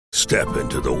Step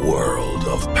into the world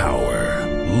of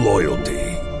power, loyalty,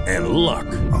 and luck.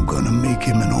 I'm gonna make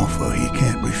him an offer he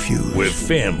can't refuse. With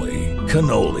family,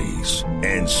 cannolis,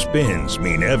 and spins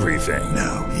mean everything.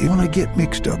 Now, you wanna get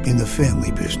mixed up in the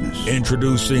family business.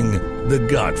 Introducing The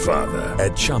Godfather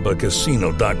at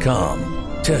ChumbaCasino.com.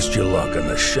 Test your luck in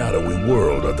the shadowy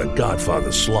world of The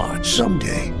Godfather slot.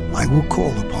 Someday, I will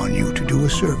call upon you to do a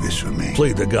service for me.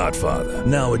 Play The Godfather,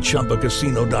 now at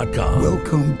ChumbaCasino.com.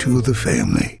 Welcome to the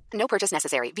family. No purchase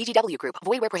necessary. VGW Group.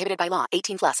 Void where prohibited by law.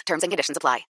 18+. Terms and conditions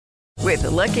apply. With the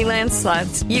Lucky Land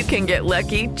Slots, you can get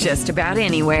lucky just about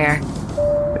anywhere.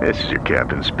 This is your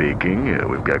captain speaking.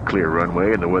 We've got clear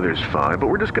runway and the weather's fine, but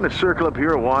we're just going to circle up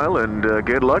here a while and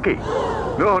get lucky.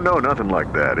 No, nothing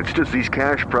like that. It's just these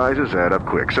cash prizes add up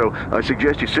quick. So I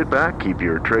suggest you sit back, keep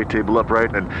your tray table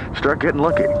upright, and start getting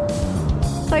lucky.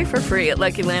 Play for free at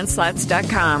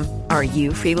LuckyLandSlots.com. Are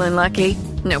you feeling lucky?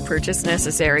 No purchase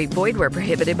necessary. Void where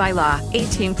prohibited by law.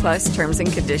 18+ terms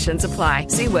and conditions apply.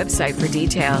 See website for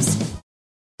details.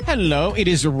 Hello, it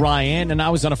is Ryan, and I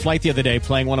was on a flight the other day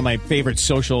playing one of my favorite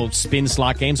social spin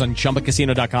slot games on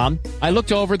ChumbaCasino.com. I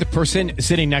looked over at the person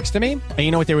sitting next to me, and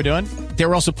you know what they were doing? They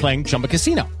were also playing Chumba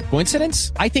Casino.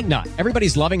 Coincidence? I think not.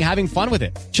 Everybody's loving having fun with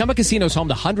it. Chumba Casino is home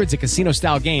to hundreds of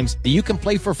casino-style games that you can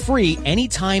play for free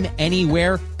anytime,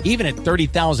 anywhere, even at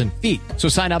 30,000 feet. So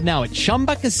sign up now at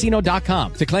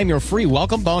ChumbaCasino.com to claim your free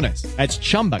welcome bonus. That's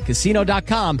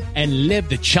ChumbaCasino.com and live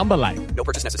the Chumba life. No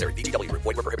purchase necessary. VGW Group.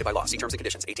 Void where prohibited by law. See terms and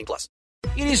conditions. 18+.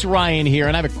 It is Ryan here,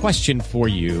 and I have a question for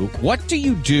you. What do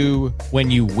you do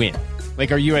when you win?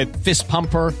 Like, are you a fist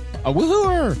pumper, a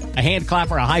woohooer, a hand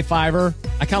clapper, a high fiver?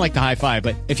 I kind of like the high five,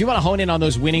 but if you want to hone in on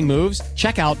those winning moves,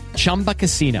 check out Chumba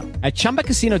Casino. At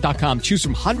ChumbaCasino.com, choose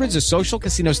from hundreds of social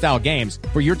casino-style games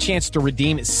for your chance to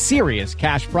redeem serious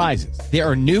cash prizes. There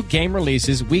are new game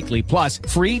releases weekly, plus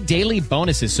free daily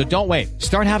bonuses, so don't wait.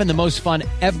 Start having the most fun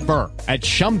ever at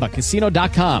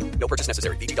ChumbaCasino.com. No purchase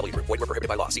necessary. VGW Group. Void where prohibited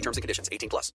by law. See terms and conditions.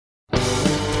 18+.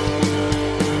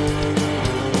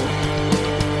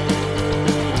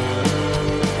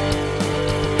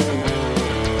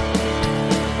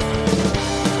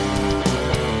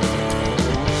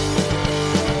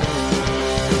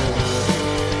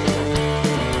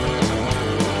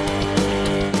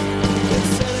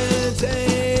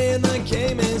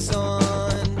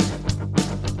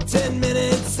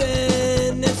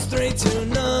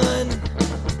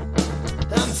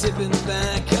 Sipping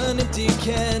back on a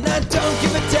decan. I don't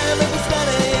give a damn if it's 9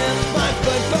 a.m. My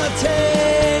football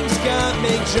team's got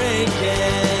me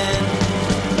drinking.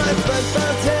 My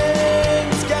football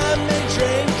team's got me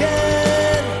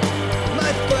drinking. My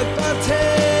football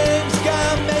team's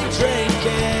got me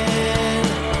drinking.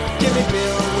 Give me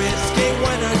beer or whiskey,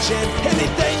 wine or gin,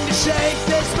 anything to shake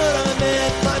this mood I'm in.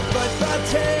 My football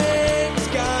team's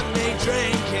got me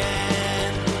drinking.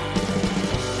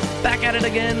 Back at it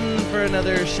again for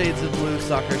another Shades of Blue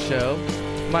soccer show.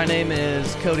 My name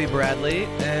is Cody Bradley,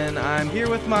 and I'm here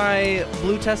with my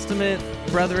Blue Testament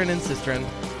brethren and sisterin.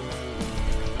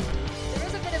 There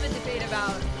was a bit of a debate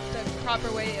about the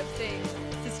proper way of saying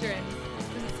sisterin.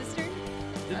 Is it sister?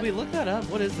 Did we look that up?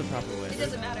 What is the proper way? It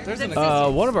doesn't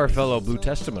matter. One of our fellow Blue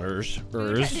Testamenters,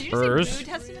 Blue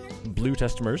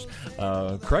Testamenter?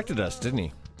 corrected us, didn't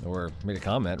he? Or made a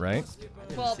comment, right?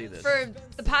 Well, for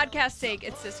the podcast's sake,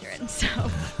 it's sisterin, so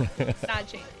it's not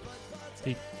changing.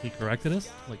 He corrected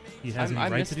us? Like, he has any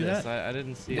right to do that? I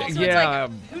didn't see Also, it. Yeah,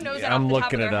 like, who knows that I'm off the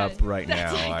looking top it of up their right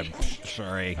head? now. I'm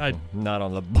sorry. I'm not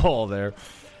on the ball there.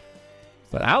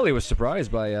 But Allie was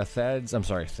surprised by Thad's, oh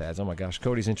my gosh,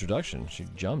 Cody's introduction. She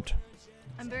jumped.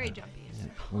 I'm very jumpy.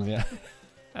 Yeah.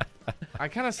 I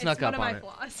kind of snuck up on it. It's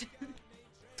one of my flaws.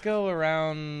 Let's go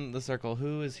around the circle.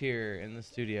 Who is here in the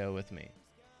studio with me?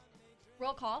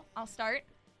 Roll call. I'll start.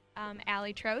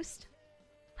 Allie Trost,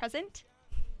 present.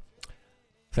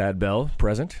 Thad Bell,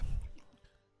 present.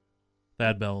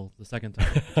 Thad Bell, the second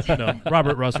time. No,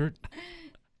 Robert Russert.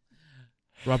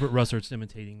 Robert Russert's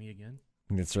imitating me again.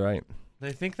 That's right.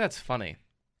 They think that's funny.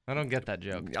 I don't get that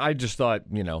joke. I just thought,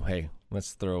 hey,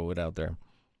 let's throw it out there.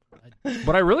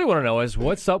 What I really want to know is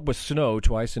what's up with snow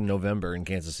twice in November in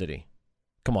Kansas City?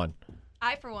 Come on.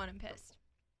 I, for one, am pissed.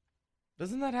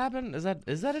 Doesn't that happen? Is that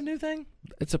a new thing?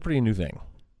 It's a pretty new thing.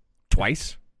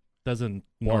 Twice? Doesn't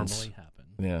normally happen.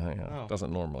 Yeah. Oh.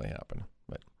 Doesn't normally happen.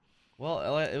 But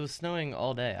well, it was snowing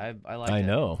all day. I like it. I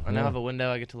know. I now have a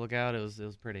window I get to look out. It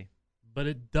was pretty. But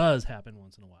it does happen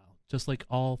once in a while. Just like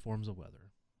all forms of weather.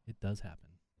 It does happen.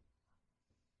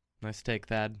 Nice take,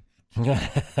 Thad. This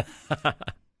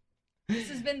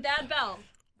has been Thad Bell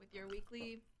with your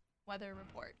weekly weather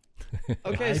report.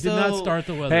 Okay, I did not start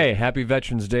the weather. Hey, happy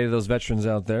Veterans Day to those veterans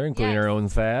out there, including our own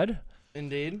Thad.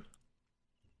 Indeed.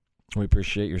 We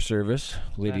appreciate your service,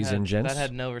 ladies and gents. That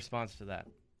had no response to that.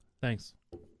 Thanks.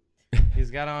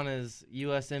 He's got on his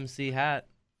USMC hat.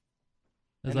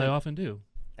 As I often do.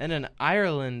 And an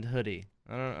Ireland hoodie.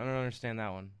 I don't understand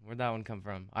that one. Where'd that one come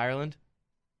from? Ireland?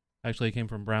 Actually, it came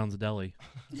from Brown's Deli.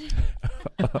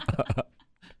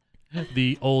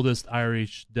 The oldest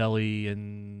Irish deli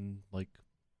in, like,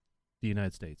 the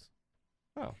United States.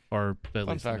 Oh. Or at Fun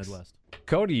least facts. the Midwest.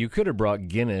 Cody, you could have brought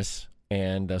Guinness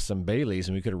and some Baileys,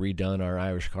 and we could have redone our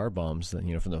Irish car bombs,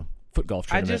 from the foot golf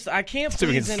tournament. I can't so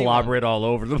we can please slobber it all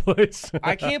over the place.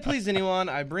 I can't please anyone.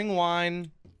 I bring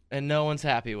wine, and no one's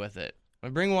happy with it. I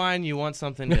bring wine, you want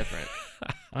something different.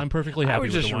 I'm perfectly happy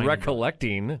with I was the just wine.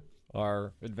 recollecting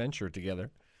our adventure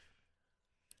together.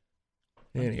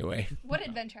 Anyway. What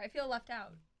adventure? I feel left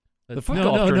out. The foot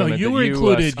golf tournament you that were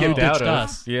included. skipped You out ditched of.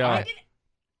 us. Yeah.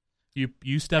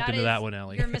 You stepped into that one,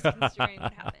 Allie. You're misconstruing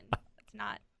what happened. That's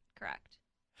not correct.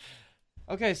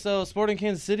 Okay, so Sporting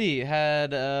Kansas City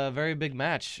had a very big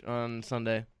match on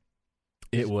Sunday.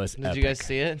 It was Did epic. you guys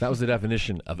see it? That was the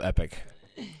definition of epic.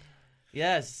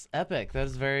 Yes, epic. That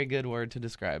is a very good word to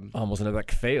describe. Almost an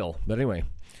epic fail. But anyway.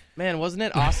 Man, wasn't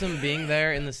it awesome being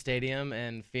there in the stadium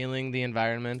and feeling the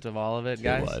environment of all of it,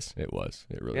 guys? It was.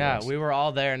 It really was. Yeah, we were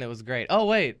all there and it was great. Oh,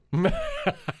 wait.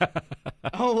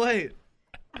 Oh, wait.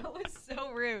 That was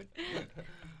so rude.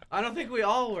 I don't think we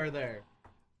all were there.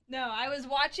 No, I was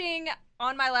watching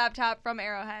on my laptop from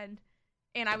Arrowhead,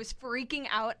 and I was freaking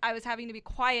out. I was having to be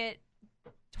quiet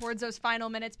towards those final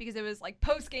minutes because it was like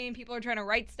post-game. People are trying to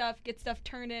write stuff, get stuff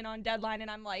turned in on deadline,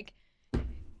 and I'm like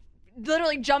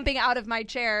literally jumping out of my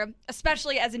chair,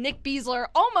 especially as Nick Beasler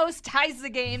almost ties the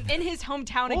game in his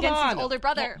hometown against his older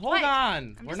brother. Hold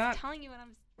on. I'm just telling you what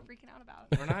I'm freaking out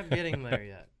about. We're not getting there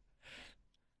yet.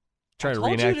 Try to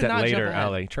reenact that later,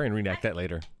 Allie. Try and reenact that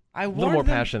later. A little more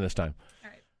passion this time.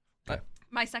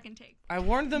 My second take. I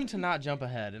warned them to not jump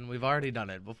ahead, and we've already done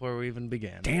it before we even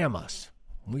began. Damn us.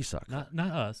 We suck.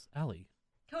 Not us, Allie.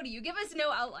 Cody, you give us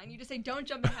no outline. You just say don't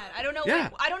jump ahead. I don't know. Yeah.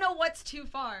 I don't know what's too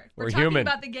far. We're talking human.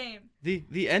 about the game.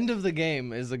 The end of the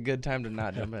game is a good time to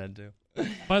not jump ahead too.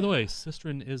 By the way,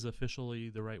 cistern is officially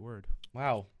the right word.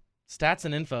 Wow. Stats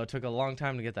and info took a long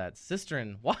time to get that.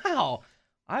 Cistern. Wow.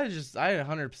 I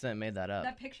 100% made that up.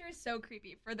 That picture is so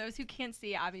creepy. For those who can't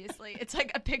see, obviously, it's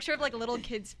like a picture of like little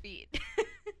kids' feet.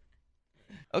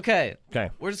 Okay.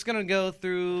 We're just gonna go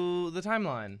through the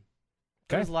timeline.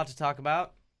 There's a lot to talk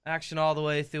about. Action all the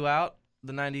way throughout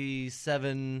the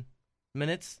 97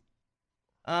 minutes.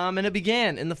 And it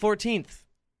began in the 14th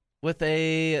with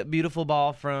a beautiful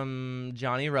ball from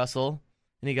Johnny Russell,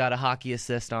 and he got a hockey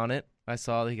assist on it. I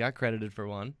saw that he got credited for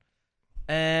one.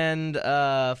 And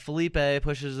Felipe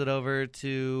pushes it over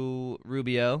to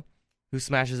Rubio, who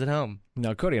smashes it home.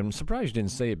 Now, Cody, I'm surprised you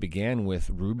didn't say it began with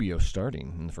Rubio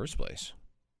starting in the first place.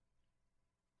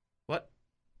 What?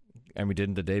 I mean,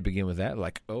 didn't the day begin with that?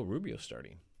 Like, oh, Rubio's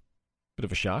starting. Bit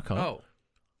of a shock, huh? Oh.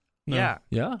 No. Yeah.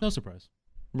 Yeah? No surprise.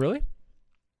 Really?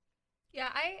 Yeah,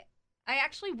 I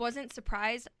actually wasn't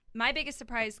surprised. My biggest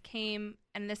surprise came,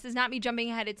 and this is not me jumping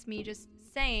ahead, it's me just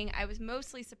saying I was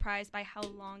mostly surprised by how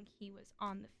long he was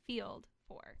on the field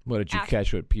for. What, did you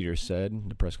catch what Peter said in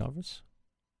the press conference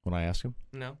when I asked him?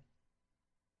 No.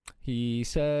 He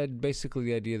said basically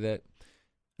the idea that,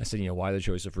 I said, why the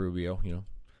choice of Rubio,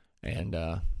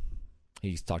 and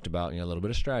he's talked about, a little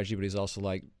bit of strategy, but he's also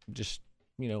like, just,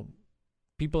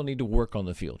 people need to work on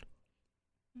the field,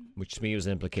 which to me was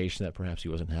an implication that perhaps he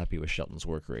wasn't happy with Shelton's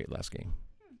work rate last game.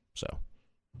 So.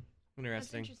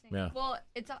 Interesting. That's interesting. Yeah. Well,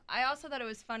 I also thought it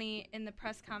was funny in the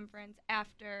press conference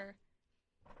after,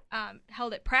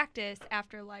 held at practice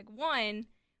after leg one,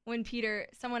 when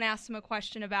someone asked him a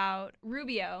question about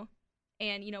Rubio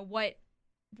and,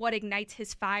 what ignites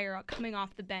his fire coming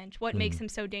off the bench, what makes him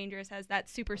so dangerous as that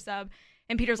super sub.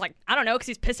 And Peter's like, I don't know, because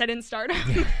he's pissed I didn't start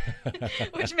him,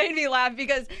 which made me laugh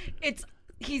because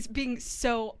he's being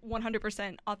so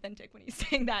 100% authentic when he's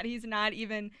saying that. He's not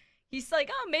even, he's like,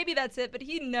 oh, maybe that's it. But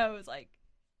he knows, like,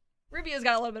 Rubio's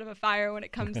got a little bit of a fire when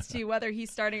it comes to whether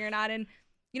he's starting or not. And,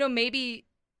 maybe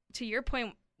to your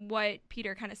point, what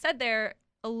Peter kind of said there,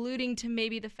 alluding to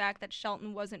maybe the fact that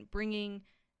Shelton wasn't bringing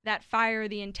that fire,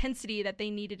 the intensity that they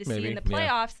needed to see in the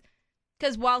playoffs.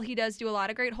 Because while he does do a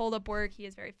lot of great hold-up work, he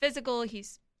is very physical,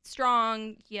 he's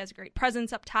strong, he has a great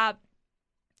presence up top,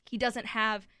 he doesn't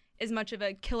have as much of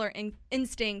a killer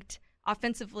instinct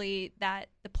offensively that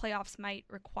the playoffs might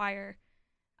require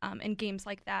in games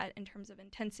like that in terms of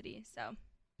intensity. So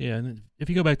yeah, and if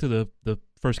you go back to the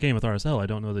first game with RSL, I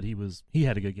don't know that he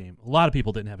had a good game. A lot of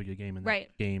people didn't have a good game in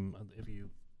that game.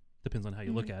 Depends on how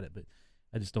you look at it, but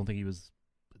I just don't think he was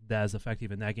as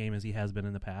effective in that game as he has been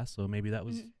in the past. So maybe that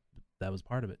was that was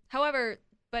part of it. However,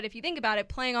 but if you think about it,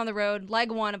 playing on the road,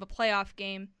 leg one of a playoff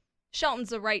game, Shelton's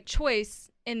the right choice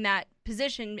in that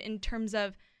position in terms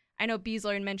of, I know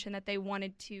Beasler had mentioned that they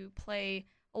wanted to play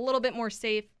a little bit more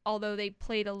safe, although they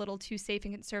played a little too safe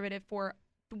and conservative for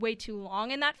way too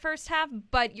long in that first half,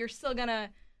 but you're still going to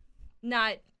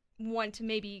not want to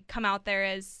maybe come out there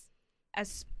as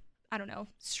I don't know,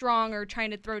 strong or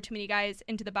trying to throw too many guys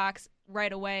into the box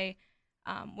right away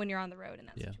when you're on the road in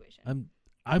that situation.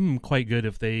 I'm quite good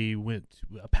if they went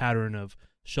to a pattern of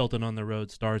Shelton on the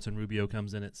road starts and Rubio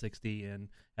comes in at 60, and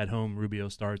at home Rubio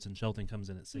starts and Shelton comes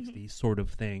in at 60, sort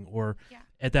of thing. Or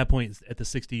at that point at the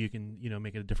 60 you can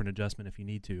make a different adjustment if you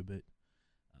need to. But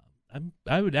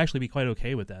I would actually be quite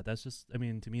okay with that. That's just, to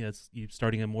me, that's you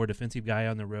starting a more defensive guy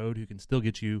on the road who can still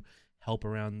get you help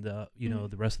around the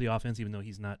the rest of the offense, even though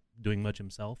he's not doing much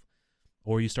himself.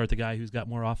 Or you start the guy who's got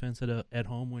more offense at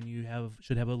home when you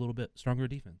should have a little bit stronger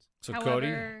defense. So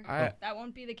However, Cody, that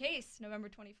won't be the case November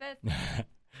 25th.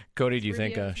 Cody, do you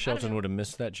think Shelton would have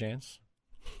missed that chance?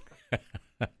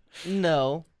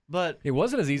 No, but it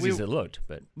wasn't as easy as it looked.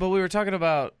 But we were talking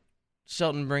about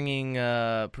Shelton bringing,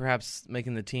 perhaps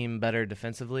making the team better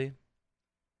defensively.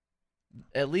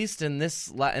 At least in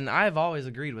this, and I've always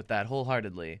agreed with that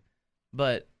wholeheartedly.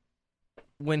 But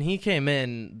when he came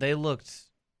in,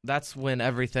 that's when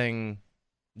everything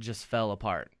just fell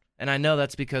apart. And I know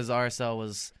that's because RSL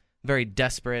was very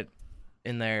desperate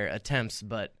in their attempts,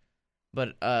 but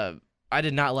I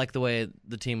did not like the way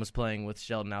the team was playing with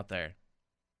Shelton out there.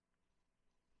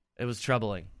 It was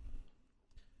troubling.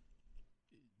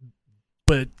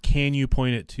 But can you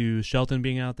point it to Shelton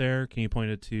being out there? Can you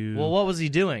point it to? Well, what was he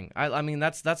doing? I mean,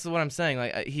 that's what I'm saying.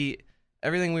 Like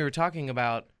everything we were talking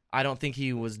about, I don't think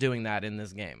he was doing that in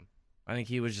this game. I think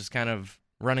he was just kind of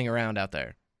running around out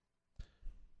there.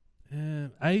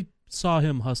 I saw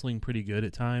him hustling pretty good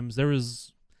at times. There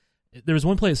was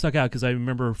one play that stuck out because I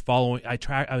remember following. I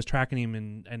was tracking him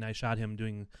and I shot him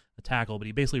doing a tackle, but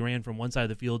he basically ran from one side of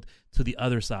the field to the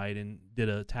other side and did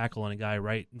a tackle on a guy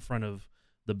right in front of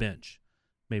the bench.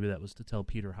 Maybe that was to tell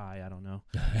Peter hi. I don't know.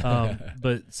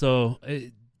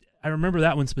 I remember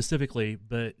that one specifically.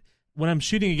 But when I'm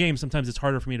shooting a game, sometimes it's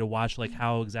harder for me to watch like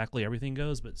how exactly everything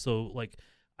goes. But so like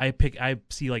I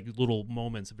see like little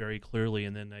moments very clearly,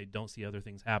 and then I don't see other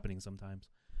things happening sometimes.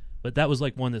 But that was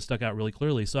like one that stuck out really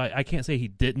clearly. So I can't say he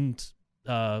didn't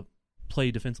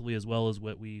play defensively as well as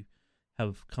what we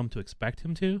have come to expect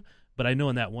him to. But I know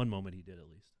in that one moment he did at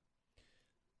least.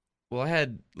 Well, I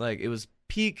had it was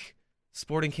peak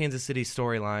Sporting Kansas City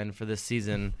storyline for this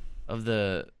season of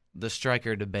the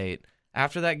striker debate.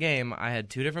 After that game, I had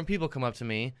two different people come up to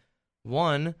me.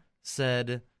 One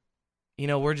said,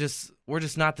 we're just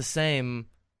not the same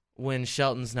when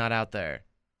Shelton's not out there.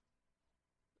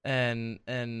 And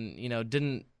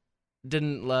didn't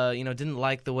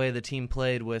like the way the team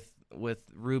played with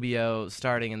Rubio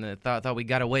starting, and thought we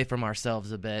got away from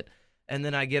ourselves a bit. And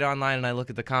then I get online and I look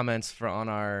at the comments on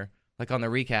the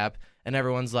recap, and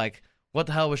everyone's like, what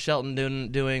the hell was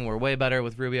Shelton doing? We're way better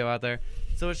with Rubio out there.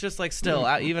 So it's just still,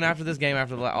 even after this game,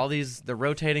 after all the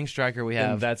rotating striker we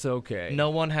have, and that's okay. No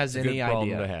one has any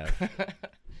idea. To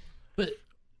have.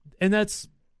 And that's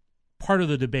part of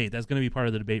the debate. That's going to be part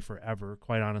of the debate forever,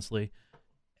 quite honestly.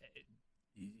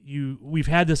 We've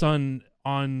had this on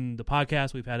the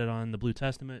podcast. We've had it on the Blue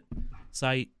Testament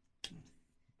site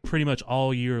pretty much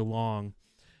all year long.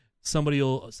 Somebody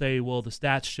will say, well, the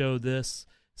stats show this.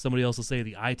 Somebody else will say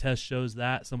the eye test shows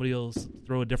that. Somebody else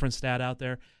throw a different stat out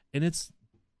there. And it's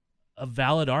a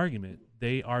valid argument.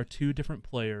 They are two different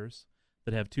players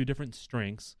that have two different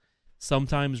strengths.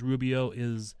 Sometimes Rubio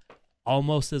is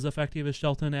almost as effective as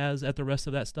Shelton at the rest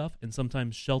of that stuff, and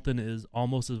sometimes Shelton is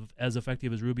almost as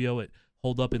effective as Rubio at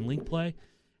hold up and link play,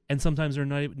 and sometimes they're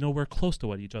nowhere close to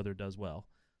what each other does well.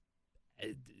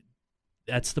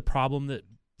 That's the problem that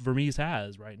Vermees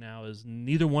has right now, is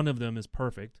neither one of them is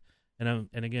perfect. And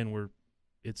again,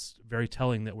 it's very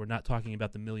telling that we're not talking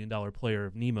about the $1 million player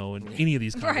of Nemo in any of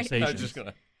these conversations.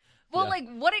 Right.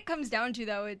 What it comes down to,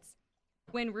 though, it's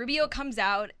when Rubio comes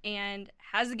out and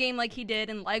has a game like he did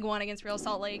in leg one against Real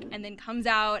Salt Lake, and then comes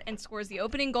out and scores the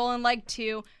opening goal in leg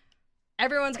two,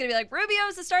 everyone's going to be like,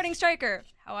 Rubio's the starting striker.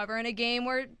 However, in a game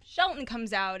where Shelton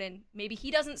comes out and maybe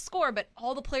he doesn't score, but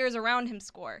all the players around him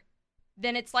score,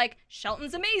 then it's like,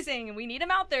 Shelton's amazing, and we need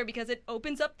him out there because it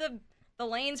opens up the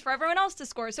lanes for everyone else to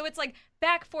score. So it's like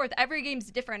back forth. Every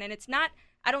game's different, and it's not,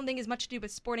 I don't think, as much to do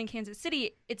with Sporting Kansas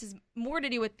City. It's more to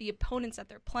do with the opponents that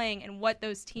they're playing and what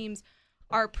those teams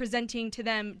are presenting to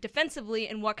them defensively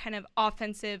and what kind of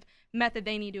offensive method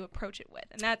they need to approach it with.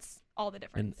 And that's all the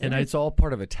difference. And it's all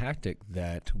part of a tactic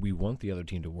that we want the other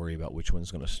team to worry about which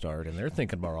one's going to start, and they're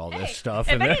thinking about all this stuff.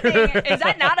 If anything, is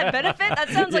that not a benefit? That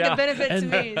sounds like a benefit to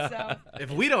me. So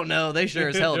if we don't know, they sure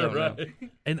as hell don't know.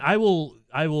 And I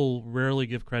will rarely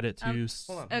give credit to.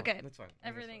 Hold on. Okay, That's fine.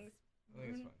 Everything's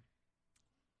fine.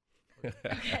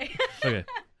 okay. Okay.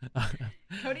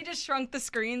 Cody just shrunk the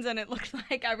screens, and it looked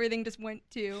like everything just went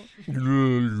to.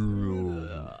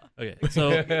 Okay,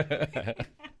 so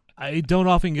I don't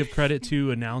often give credit to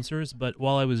announcers, but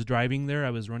while I was driving there, I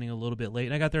was running a little bit late,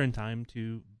 and I got there in time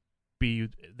to be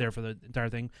there for the entire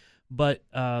thing. But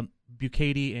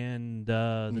Bucati and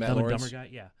the Dumb and Dumber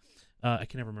guy, I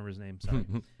can never remember his name. Sorry,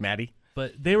 Maddie.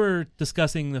 But they were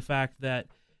discussing the fact that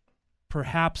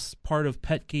perhaps part of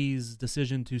Petke's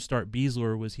decision to start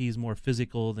Beasler was he's more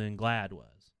physical than Glad was.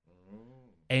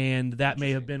 And that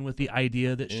may have been with the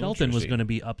idea that Shelton was going to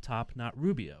be up top, not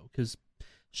Rubio, because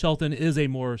Shelton is a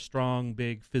more strong,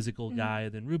 big, physical guy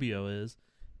than Rubio is.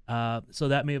 So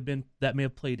that may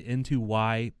have played into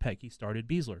why Petke started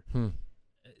Beasler.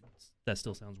 That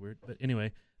still sounds weird, but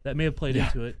anyway, that may have played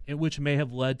into it, and which may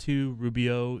have led to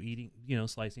Rubio eating,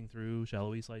 slicing through,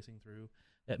 Shallowy slicing through.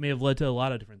 That may have led to a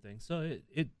lot of different things. So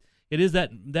it is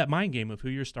that mind game of who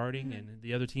you're starting and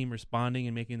the other team responding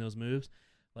and making those moves.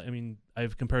 I mean,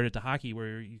 I've compared it to hockey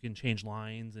where you can change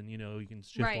lines and, you can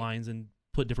shift lines and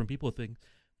put different people with things,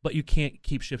 but you can't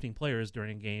keep shifting players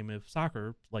during a game of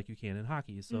soccer like you can in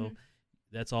hockey. So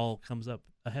that's all comes up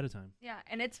ahead of time. Yeah,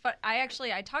 and it's fun.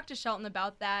 I talked to Shelton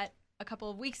about that a couple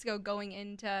of weeks ago going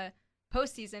into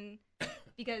postseason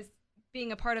because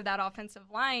being a part of that offensive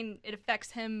line, it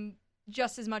affects him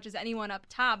just as much as anyone up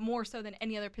top, more so than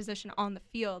any other position on the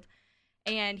field.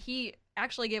 And he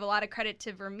actually gave a lot of credit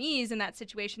to Vermees in that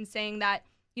situation, saying that,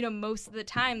 most of the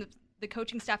time the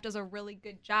coaching staff does a really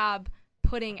good job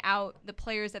putting out the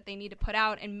players that they need to put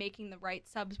out and making the right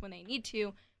subs when they need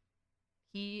to.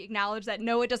 He acknowledged that,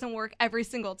 no, it doesn't work every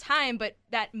single time, but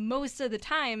that most of the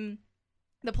time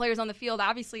the players on the field,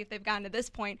 obviously, if they've gotten to this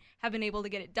point, have been able to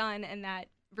get it done, and that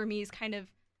Vermees kind of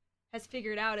has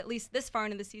figured out, at least this far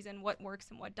into the season, what works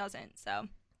and what doesn't. So,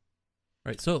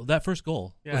 right. So that first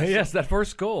goal. Yes, that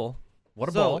first goal. What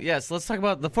a ball. Yes, let's talk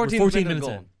about the 14th minute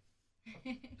goal.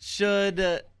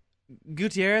 Should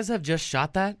Gutierrez have just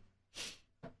shot that?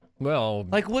 Well,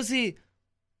 was he?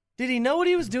 Did he know what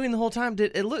he was doing the whole time?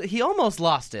 He almost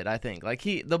lost it, I think.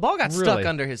 The ball got stuck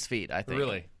under his feet, I think.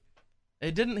 Really?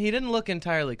 He didn't look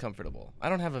entirely comfortable. I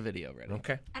don't have a video ready.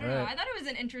 Okay. I don't know. I thought it was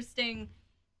an interesting,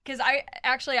 because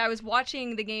I was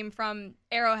watching the game from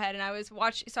Arrowhead, and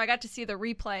so I got to see the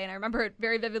replay, and I remember it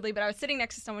very vividly, but I was sitting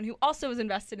next to someone who also was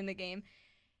invested in the game,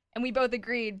 and we both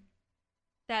agreed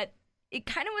that it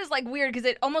kind of was weird because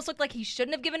it almost looked like he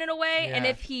shouldn't have given it away, and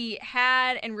if he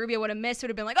had and Rubio would have missed, it would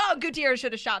have been like, oh, Gutierrez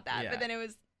should have shot that. But then it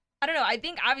was, I don't know, I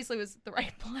think obviously it was the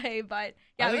right play, but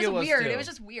it was weird. Too. It was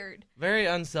just weird. Very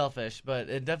unselfish, but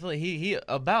it definitely, he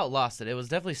about lost it. It was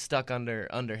definitely stuck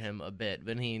under him a bit,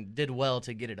 but he did well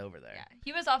to get it over there. Yeah,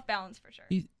 he was off balance for sure.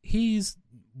 He's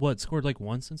scored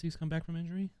once since he's come back from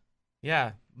injury?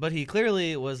 Yeah, but he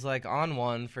clearly was on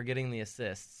one for getting the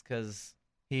assists because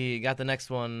he got the next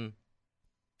one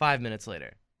 5 minutes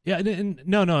later. Yeah, and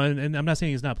I'm not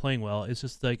saying he's not playing well. It's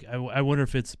just I wonder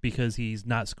if it's because he's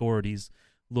not scored. He's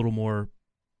a little more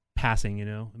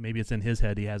passing, Maybe it's in his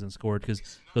head he hasn't scored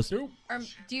because those.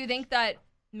 Do you think that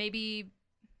maybe,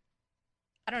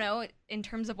 I don't know, in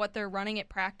terms of what they're running at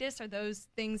practice, are those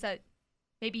things that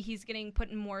maybe he's getting put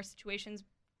in more situations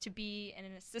to be an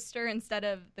assister instead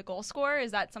of the goal scorer?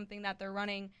 Is that something that they're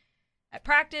running at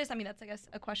practice? I mean, that's, I guess,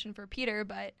 a question for Peter,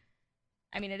 but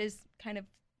I mean, it is kind of.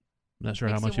 I'm not sure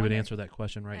how much you would answer that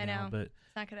question right now, but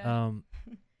it's not gonna.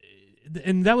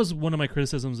 And that was one of my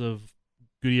criticisms of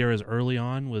Gutierrez early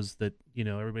on was that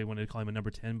everybody wanted to call him a number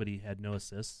 10, but he had no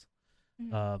assists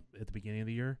at the beginning of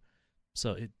the year.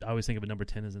 So I always think of a number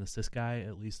 10 as an assist guy.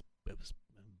 At least it was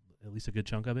at least a good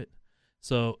chunk of it.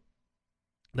 So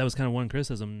that was kind of one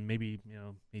criticism. Maybe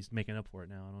he's making up for it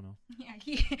now. I don't know. Yeah,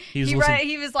 he was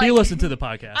like, he listened to the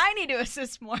podcast. I need to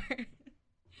assist more.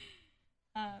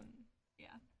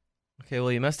 Okay,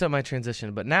 well, you messed up my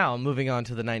transition, but now moving on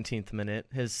to the 19th minute,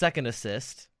 his second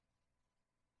assist.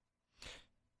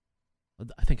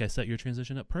 I think I set your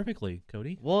transition up perfectly,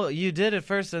 Cody. Well, you did it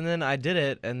first, and then I did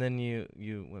it, and then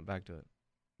you went back to it.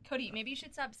 Cody, maybe you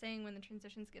should stop saying when the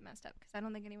transitions get messed up, because I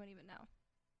don't think anyone even know.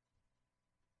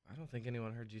 I don't think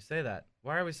anyone heard you say that.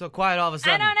 Why are we so quiet all of a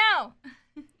sudden? I don't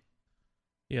know.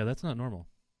 Yeah, that's not normal.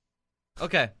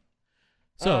 Okay.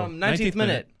 So, 19th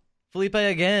minute. Felipe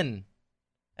again.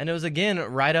 And it was again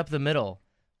right up the middle.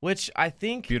 which I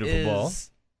think Beautiful ball.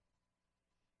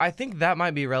 I think that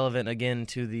might be relevant again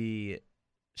to the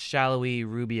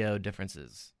Shelton-Rubio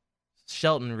differences.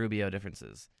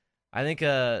 I think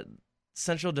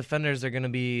central defenders are going to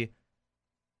be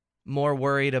more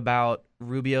worried about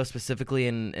Rubio specifically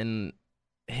in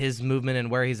his movement and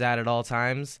where he's at all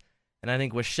times. And I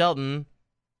think with Shelton,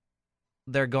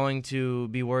 they're going to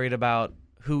be worried about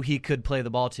who he could play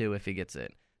the ball to if he gets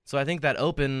it. So I think that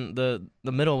the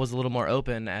middle was a little more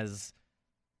open as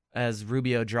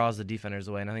Rubio draws the defenders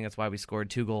away, and I think that's why we scored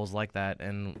 2 goals like that,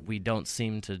 and we don't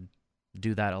seem to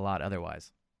do that a lot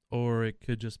otherwise. Or it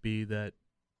could just be that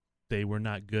they were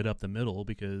not good up the middle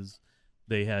because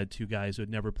they had 2 guys who had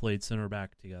never played center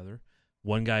back together.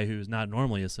 One guy who's not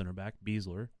normally a center back,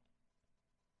 Beasler.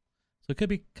 So it could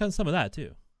be kind of some of that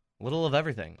too. A little of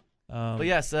everything. But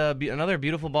yes, another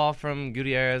beautiful ball from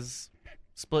Gutierrez.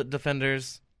 Split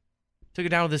defenders. Took it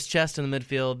down with his chest in the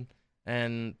midfield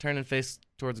and turned and faced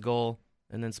towards goal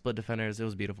and then split defenders. It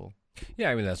was beautiful. Yeah,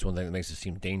 I mean, that's one thing that makes it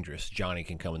seem dangerous. Johnny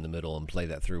can come in the middle and play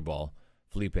that through ball.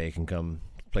 Felipe can come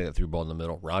play that through ball in the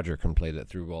middle. Roger can play that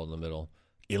through ball in the middle.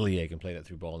 Ilie can play that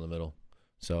through ball in the middle.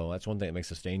 So that's one thing that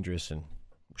makes us dangerous. And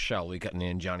Shallowy cutting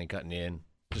in, Johnny cutting in.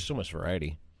 There's so much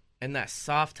variety. And that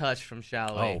soft touch from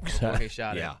Shallowy before he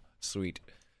shot it. Yeah, sweet.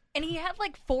 And he had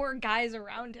like 4 guys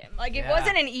around him. Like it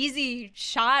wasn't an easy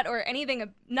shot or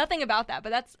anything, nothing about that. But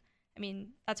that's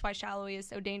why Shallowy is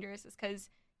so dangerous, is because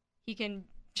he can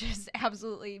just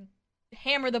absolutely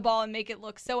hammer the ball and make it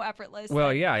look so effortless.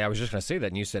 Well, yeah, I was just going to say that,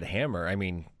 and you said hammer. I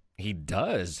mean, he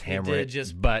does hammer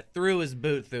it, but threw his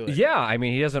boot through it. Yeah, I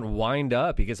mean, he doesn't wind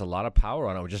up. He gets a lot of power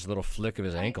on it with just a little flick of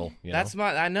his ankle. That's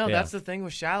the thing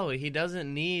with Shallowy. He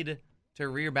doesn't need to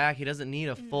rear back. He doesn't need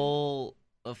a full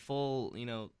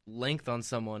length on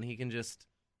someone. He can just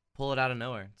pull it out of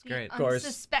nowhere. It's great. Of course.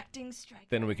 Unsuspecting striker.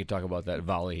 Then we could talk about that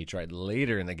volley he tried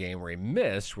later in the game where he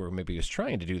missed, where maybe he was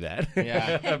trying to do that.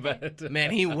 Yeah. But,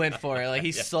 man, he went for it. Like,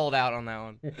 he sold out on that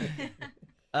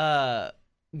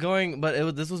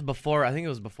one. This was before, I think it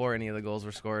was before any of the goals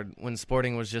were scored, when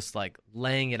Sporting was just, like,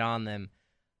 laying it on them.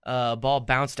 Ball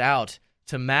bounced out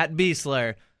to Matt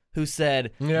Beasler, who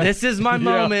said, "This is my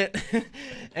moment,"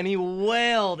 and he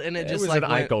wailed, and it just was like an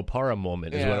Iko Para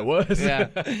moment, is what it was. Yeah,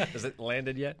 has it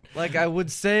landed yet? Like, I would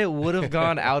say it would have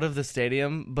gone out of the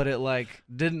stadium, but it like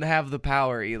didn't have the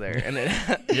power either, and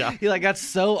he like got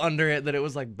so under it that it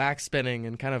was like back spinning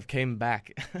and kind of came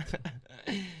back.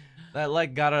 That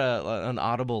like got an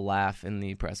audible laugh in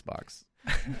the press box.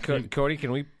 Cody,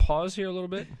 can we pause here a little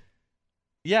bit?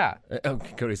 Yeah.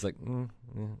 Cody's like,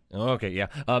 okay, yeah.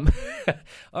 All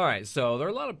right, so there are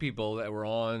a lot of people that were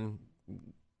online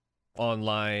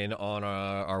on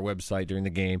our website during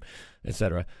the game,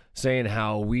 etc., saying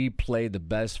how we played the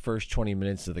best first 20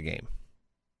 minutes of the game,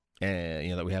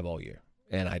 and that we have all year,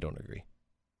 and I don't agree.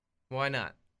 Why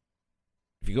not?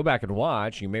 If you go back and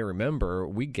watch, you may remember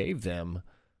we gave them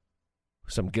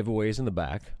some giveaways in the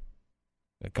back,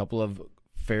 a couple of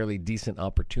fairly decent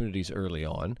opportunities early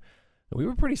on. We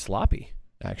were pretty sloppy,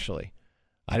 actually.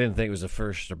 I didn't think it was the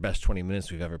first or best 20 minutes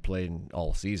we've ever played in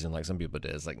all season like some people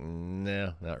did. It's like,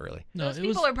 no, not really. No, those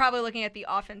people are probably looking at the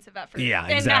offensive effort. Yeah,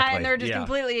 exactly. And they're just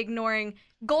completely ignoring.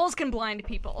 Goals can blind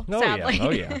people, sadly.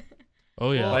 Oh, yeah.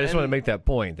 Oh, yeah. Well, I just want to make that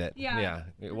point that,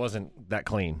 it wasn't that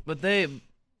clean. But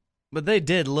they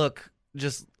did look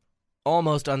just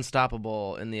almost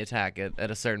unstoppable in the attack at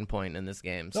a certain point in this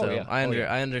game. So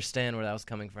I understand where that was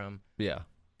coming from. Yeah.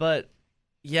 But...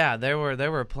 yeah, there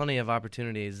were plenty of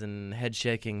opportunities and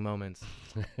head-shaking moments.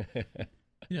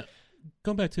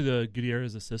 Going back to the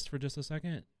Gutierrez assist for just a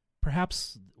second,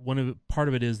 perhaps part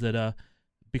of it is that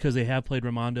because they have played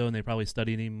Raimondo and they probably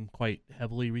studied him quite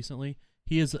heavily recently,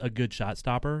 he is a good shot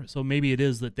stopper. So maybe it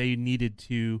is that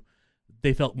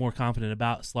they felt more confident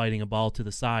about sliding a ball to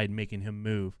the side and making him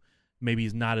move. Maybe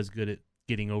he's not as good at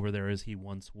getting over there as he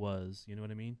once was. You know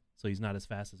what I mean? So he's not as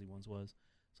fast as he once was.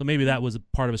 So maybe that was a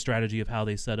part of a strategy of how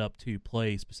they set up to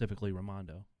play specifically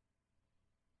Raimondo.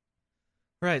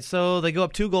 Right, so they go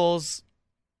up 2 goals.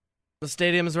 The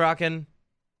stadium's rocking.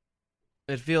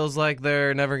 It feels like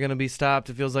they're never going to be stopped.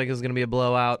 It feels like it's going to be a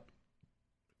blowout.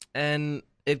 And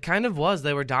it kind of was.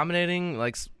 They were dominating.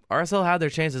 Like, RSL had their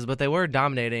chances, but they were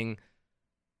dominating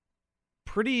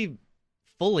pretty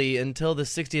fully until the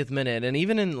 60th minute. And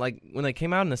even in when they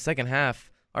came out in the second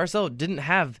half, RSL didn't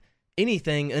have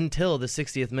anything until the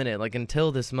 60th minute,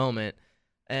 until this moment.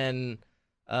 And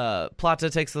Plata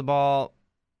takes the ball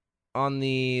on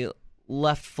the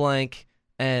left flank,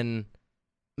 and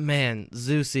man,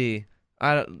 Zusi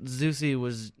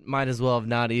might as well have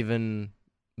not even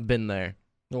been there.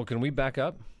 Well, can we back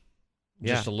up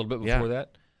just a little bit before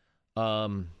that?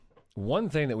 One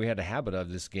thing that we had a habit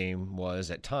of this game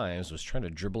was trying to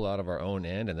dribble out of our own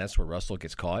end, and that's where Russell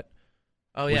gets caught.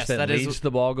 Oh, which yes, then leads the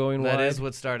ball going wide. That is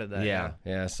what started that.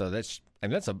 Yeah. So that's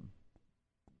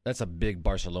a big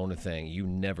Barcelona thing. You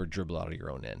never dribble out of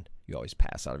your own end. You always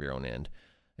pass out of your own end,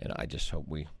 and I just hope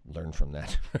we learn from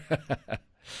that.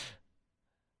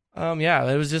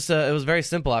 It was just it was very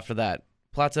simple after that.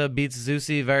 Plata beats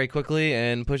Zusi very quickly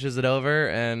and pushes it over,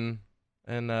 and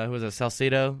who was it?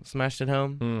 Salcido smashed it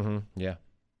home. Mm-hmm. Yeah.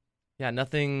 Yeah,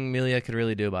 nothing Melia could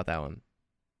really do about that one.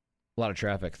 A lot of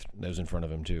traffic that was in front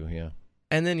of him too. Yeah.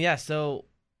 And then so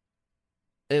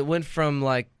it went from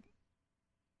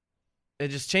it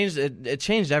just changed. It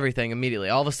changed everything immediately.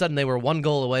 All of a sudden, they were one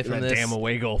goal away from that this damn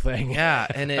away goal thing. Yeah,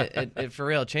 and it for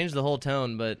real changed the whole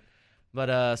tone. But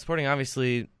Sporting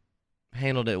obviously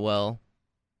handled it well.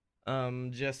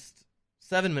 Just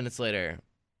 7 minutes later,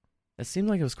 it seemed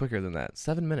like it was quicker than that.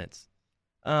 7 minutes.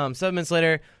 7 minutes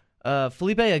later,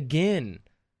 Felipe again,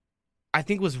 I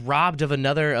think, was robbed of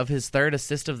another of his third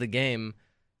assist of the game.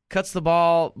 Cuts the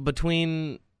ball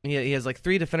between. He has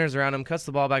 3 defenders around him. Cuts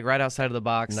the ball back right outside of the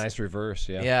box. Nice reverse,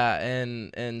 yeah. Yeah,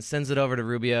 and sends it over to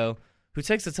Rubio, who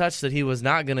takes a touch that he was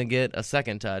not going to get a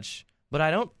second touch. But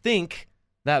I don't think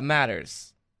that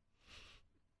matters.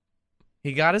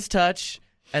 He got his touch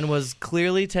and was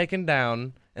clearly taken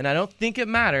down, and I don't think it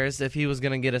matters if he was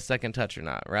going to get a second touch or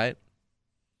not, right?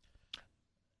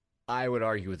 I would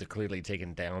argue with the clearly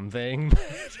taken down thing.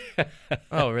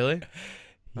 Oh, really?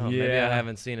 Oh, yeah. Maybe I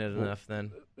haven't seen it enough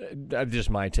then. Just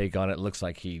my take on it. Looks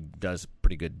like he does a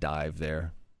pretty good dive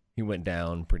there. He went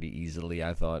down pretty easily,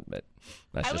 I thought, but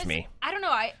that's just me. I don't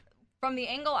know. From the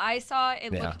angle I saw,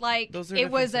 it looked like it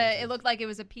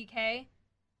was a PK.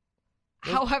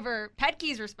 However,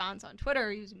 Petke's response on Twitter,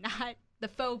 he was not the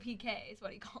faux PK, is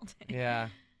what he called it. Yeah.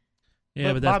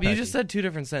 Yeah, but Bob, that's you just said 2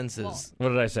 different sentences. Well,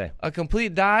 what did I say? A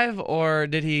complete dive, or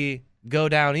did he go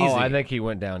down easy? Oh, I think he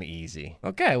went down easy.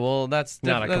 Okay, well, that's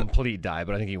not a complete dive,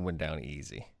 but I think he went down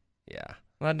easy. Yeah.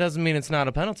 Well, that doesn't mean it's not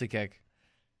a penalty kick.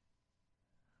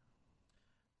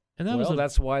 And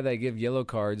that's why they give yellow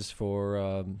cards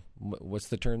for what's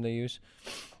the term they use?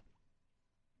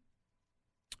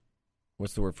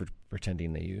 What's the word for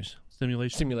pretending they use?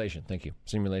 Simulation. Simulation. Thank you.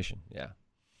 Simulation. Yeah.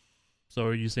 So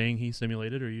are you saying he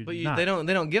simulated, or you? But not?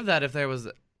 they don't give that if there was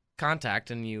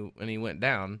contact and he went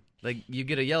down. Like, you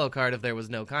get a yellow card if there was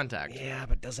no contact. Yeah,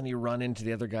 but doesn't he run into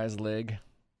the other guy's leg?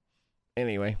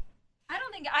 Anyway.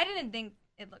 I didn't think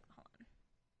it looked. Hold on.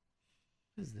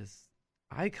 What is this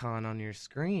icon on your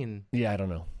screen? Yeah, I don't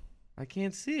know. I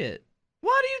can't see it.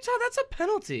 What are you talking? That's a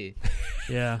penalty.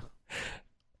 Yeah.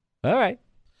 All right.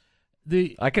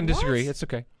 I can disagree. What? It's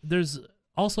okay. There's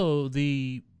also that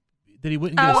he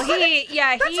wouldn't get. Oh,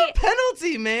 that's a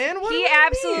penalty, man. What he do you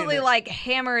absolutely mean?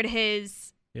 hammered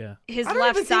his I don't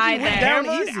left even think side he went there.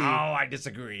 down easy. Oh, I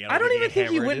disagree. I don't even think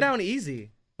he went it. down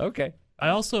easy. Okay. I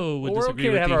also would Well, we're disagree okay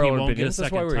to with have the our he own won't get a opinions.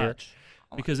 That's why second we're here. touch.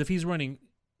 Because if he's running,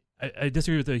 I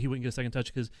disagree with he wouldn't get a second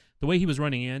touch because the way he was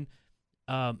running in,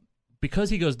 because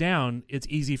he goes down, it's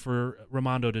easy for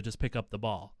Raimondo to just pick up the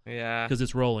ball. Yeah. Because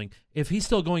it's rolling. If he's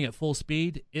still going at full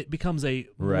speed, it becomes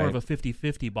more of a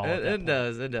 50-50 ball. It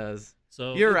does.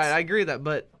 So you're right. I agree with that,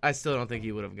 but I still don't think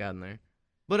he would have gotten there.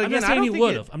 But again,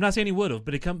 I'm not saying he would have,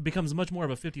 but it becomes much more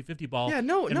of a 50-50 ball. Yeah,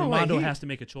 no, Raimondo has to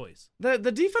make a choice. The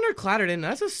defender clattered in.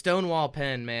 That's a stonewall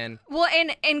pen, man. Well,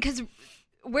 and because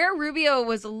where Rubio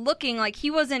was looking, like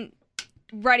he wasn't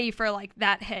ready for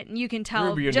that hit, and you can tell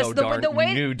Rubio just the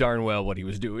way knew darn well what he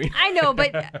was doing. I know,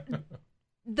 but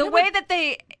way that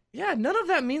they none of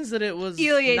that means that it was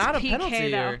Ilya's not a PK,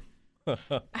 penalty.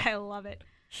 I love it.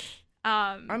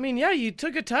 I mean, you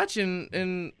took a touch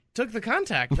and took the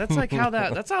contact. That's how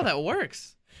that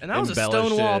works. And that was a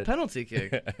stonewall penalty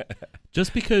kick.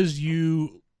 Just because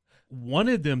you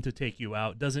wanted them to take you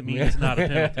out doesn't mean it's not a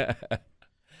penalty.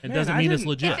 It doesn't mean it's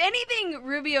legit. If anything,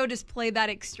 Rubio just played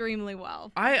that extremely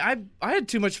well. I had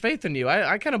too much faith in you.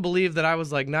 I kind of believed that I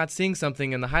was not seeing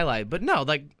something in the highlight. But no,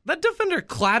 that defender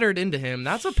clattered into him.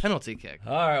 That's a penalty kick.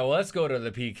 All right, well, let's go to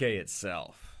the PK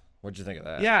itself. What'd you think of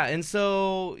that? Yeah, and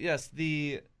so, yes,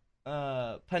 the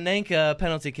Panenka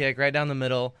penalty kick right down the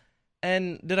middle.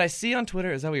 And did I see on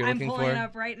Twitter? Is that what you're looking for? I'm pulling it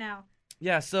up right now.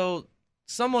 Yeah, so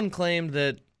someone claimed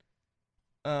that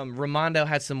Raimondo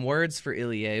had some words for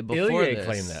Ilya before this. Ilya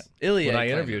claimed that. Ilya when I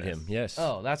claimed interviewed this. him, yes.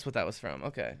 Oh, that's what that was from.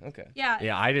 Okay. Yeah.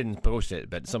 Yeah, I didn't post it,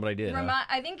 but somebody did.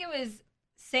 I think it was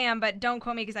Sam, but don't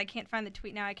quote me because I can't find the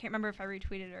tweet now. I can't remember if I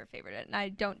retweeted or favored it, and I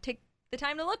don't take the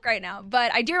time to look right now.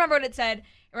 But I do remember what it said.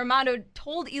 Raimondo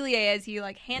told Ilya as he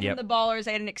handed him the ball or as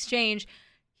they had an exchange,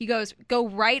 he goes, go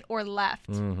right or left.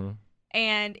 Mm-hmm.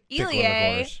 And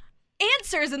Ilya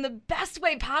answers in the best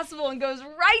way possible and goes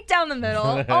right down the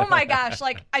middle. Oh my gosh.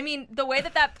 Like, I mean, the way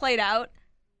that played out,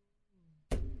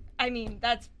 I mean,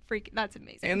 that's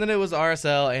amazing. And then it was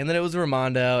RSL, and then it was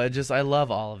Ramondo. I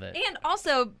love all of it. And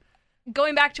also,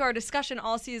 going back to our discussion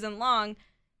all season long,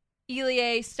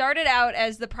 Elie started out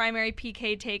as the primary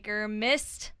PK taker,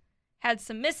 had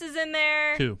some misses in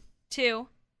there. Two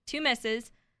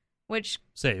misses, which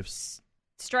saves.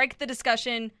 Strike the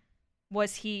discussion.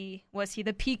 Was he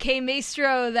the PK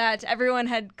maestro that everyone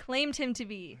had claimed him to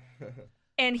be?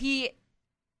 And he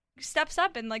steps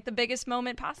up in like the biggest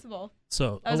moment possible.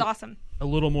 So that was awesome. A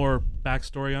little more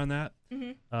backstory on that.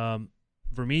 Mm-hmm.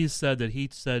 Vermees said that he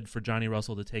said for Johnny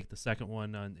Russell to take the second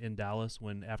one in Dallas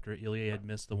after Elie had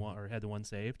missed the one or had the one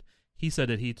saved. He said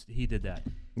that he did that.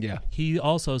 Yeah. He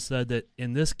also said that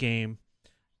in this game,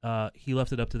 he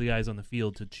left it up to the guys on the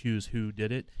field to choose who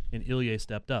did it, and Elie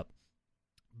stepped up.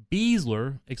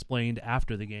 Beasler explained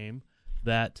after the game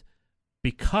that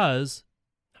because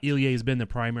Elie has been the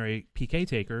primary PK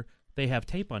taker, they have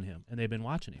tape on him, and they've been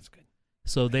watching him.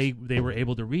 So they were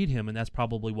able to read him, and that's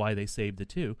probably why they saved the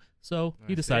two. So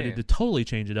he decided to totally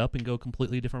change it up and go a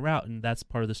completely different route, and that's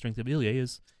part of the strength of Elie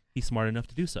is he's smart enough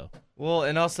to do so. Well,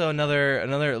 and also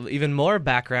another even more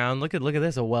background. Look at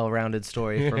this, a well-rounded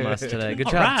story from us today. Good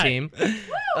job, team.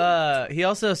 He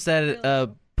also said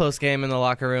post-game in the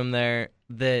locker room there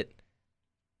that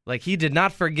like he did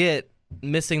not forget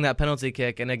missing that penalty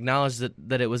kick and acknowledged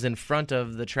that it was in front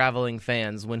of the traveling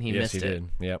fans when he missed it. Yes, he did.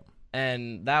 Yep.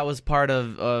 And that was part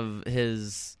of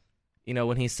his,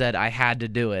 when he said I had to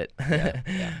do it to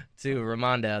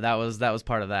Ramondo. That was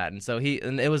part of that. And so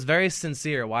it was very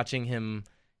sincere watching him.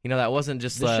 That wasn't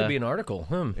just this should be an article.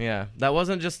 Yeah, that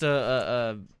wasn't just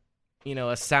a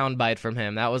soundbite from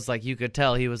him. That was like you could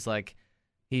tell he was like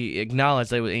he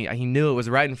acknowledged that he knew it was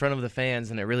right in front of the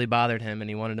fans and it really bothered him and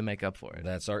he wanted to make up for it.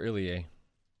 That's our Elie.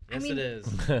 Yes, it is.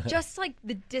 Just like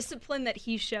the discipline that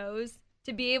he shows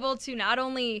to be able to not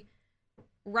only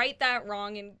right that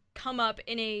wrong and come up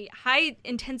in a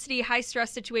high-intensity,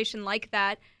 high-stress situation like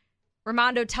that.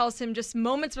 Ramondo tells him just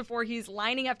moments before he's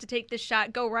lining up to take this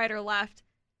shot, go right or left,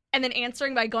 and then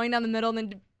answering by going down the middle and then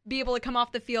to be able to come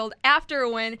off the field after a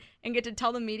win and get to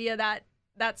tell the media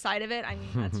that side of it. I mean,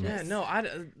 that's just...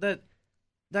 Yeah,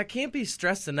 that can't be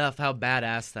stressed enough how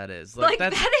badass that is. Like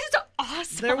that is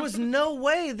awesome. There was no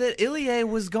way that Elie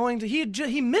was going to...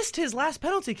 He missed his last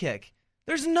penalty kick.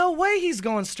 There's no way he's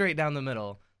going straight down the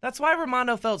middle. That's why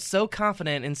Ramondo felt so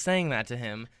confident in saying that to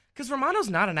him. Because Ramondo's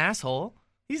not an asshole.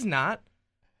 He's not.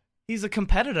 He's a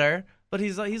competitor, but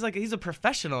he's a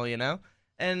professional,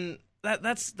 And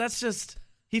that's just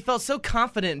he felt so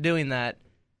confident doing that.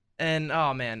 And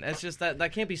oh man, it's just that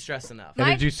can't be stressed enough. And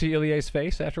did you see Ilie's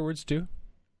face afterwards too?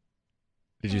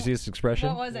 Did you see his expression?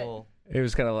 What was it? It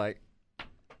was kind of like.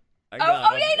 He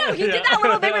did that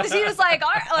little bit because he was like, all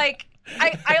right, like.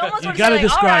 I almost want to say,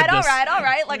 like, all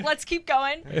right. Like, let's keep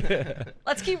going.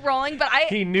 Let's keep rolling. But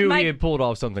he knew he had pulled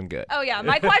off something good. Oh, yeah.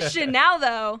 My question now,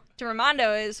 though, to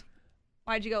Ramondo is,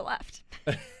 why'd you go left?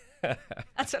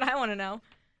 That's what I want to know.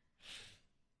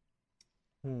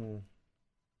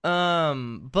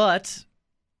 But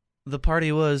the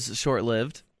party was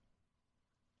short-lived.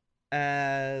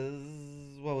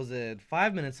 What was it?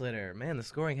 5 minutes later. Man, the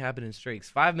scoring happened in streaks.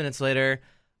 5 minutes later,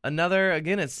 another,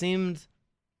 again, it seemed...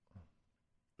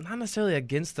 not necessarily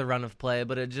against the run of play,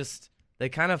 but they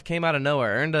kind of came out of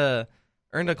nowhere.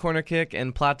 Earned a corner kick,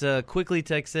 and Plata quickly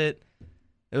takes it.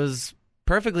 It was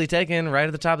perfectly taken right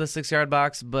at the top of the 6-yard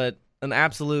box, but an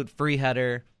absolute free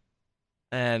header,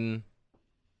 and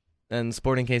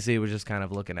Sporting KC was just kind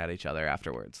of looking at each other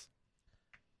afterwards.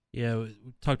 Yeah, we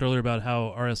talked earlier about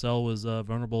how RSL was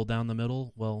vulnerable down the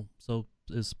middle. Well, so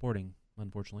is Sporting,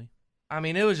 unfortunately. I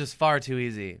mean, it was just far too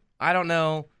easy. I don't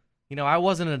know. I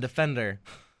wasn't a defender.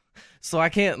 So I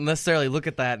can't necessarily look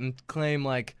at that and claim,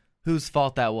 like, whose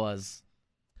fault that was.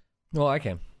 Well, I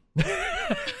can.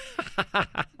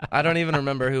 I don't even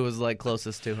remember who was, like,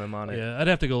 closest to him on it. Yeah, I'd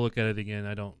have to go look at it again.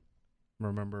 I don't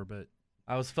remember, but...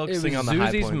 I was focusing on the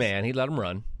high points. Zuzi's man. He let him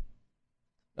run.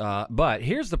 But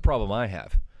here's the problem I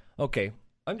have. Okay,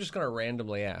 I'm just going to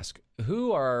randomly ask,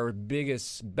 who are our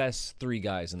best three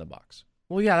guys in the box?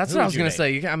 Well, yeah, that's what I was going to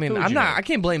say. I mean, I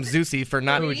can't blame Zusi for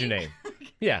not... Who would you name?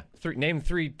 Yeah, name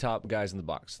three top guys in the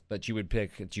box that you would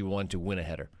pick that you want to win a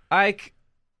header. Ike,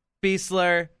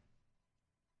 Beasler,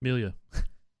 Amelia,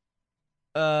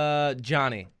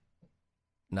 Johnny.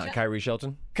 Not Kyrie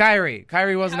Shelton? Kyrie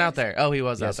wasn't out there. Oh, he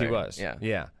was out there. Yes, he was.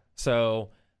 Yeah. So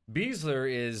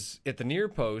Beasler is at the near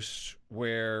post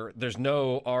where there's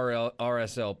no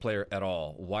RSL player at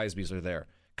all. Why is Beasler there?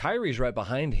 Kyrie's right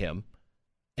behind him.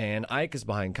 and Ike is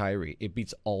behind Kyrie. It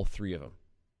beats all three of them.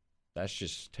 That's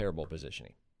just terrible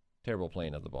positioning. Terrible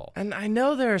playing of the ball. And I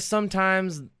know there are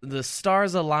sometimes the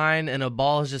stars align and a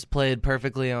ball is just played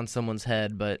perfectly on someone's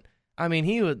head, but I mean,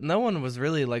 no one was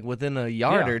really like within a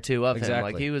yard or two of him.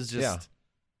 Like he was just. Yeah.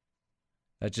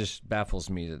 That just baffles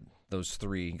me that those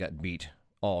three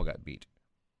all got beat.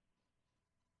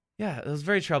 Yeah, it was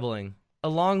very troubling.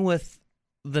 Along with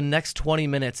the next 20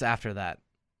 minutes after that,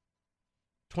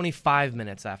 25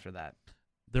 minutes after that,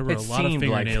 there were a lot of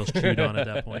fingernails chewed on at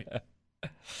that point.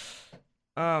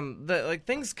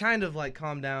 Things kind of like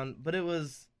calmed down, but it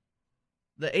was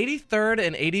the 83rd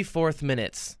and 84th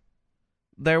minutes.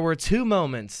 There were two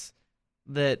moments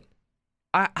that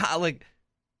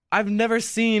I've never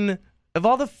seen. Of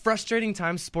all the frustrating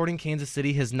times Sporting Kansas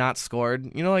City has not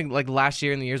scored, like last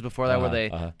year and the years before that, where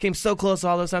they came so close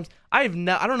all those times. I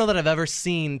don't know that I've ever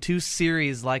seen two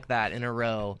series like that in a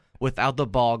row without the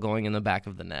ball going in the back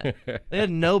of the net. They had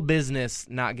no business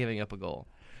not giving up a goal.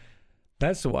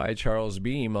 That's why Charles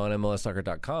Beam on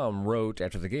MLSsoccer.com wrote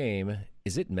after the game,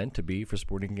 "Is it meant to be for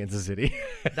Sporting Kansas City?"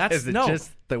 Is it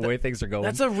just the way things are going?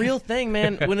 That's a real thing,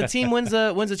 man. When a team wins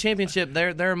a championship,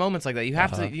 there are moments like that. You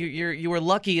have to. You were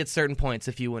lucky at certain points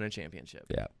if you win a championship.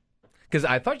 Yeah. Because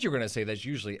I thought you were going to say that's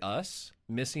usually us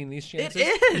missing these chances.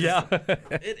 It is. Yeah.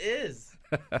 It is.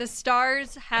 The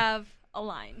stars have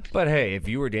aligned. But hey, if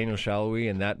you were Daniel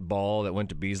Shalhoub and that ball that went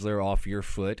to Beasler off your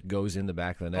foot goes in the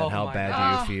back of the net, how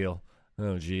bad do you feel?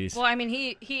 Oh, geez. Well, I mean,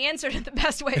 he answered it the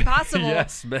best way possible.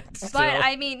 Yes, but still. But,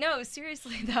 I mean, no,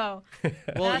 seriously, though.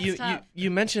 Well,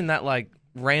 you mentioned that, like,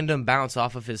 random bounce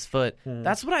off of his foot.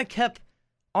 That's what I kept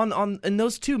on in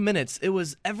those 2 minutes. It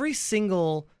was every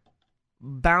single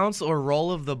bounce or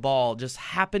roll of the ball just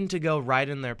happened to go right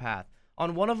in their path.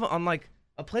 On like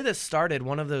a play that started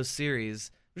one of those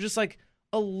series, it was just like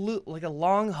a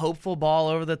long, hopeful ball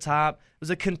over the top. It was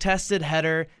a contested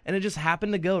header, and it just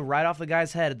happened to go right off the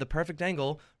guy's head at the perfect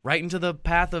angle, right into the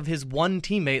path of his one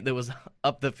teammate that was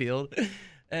up the field.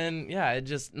 And yeah, it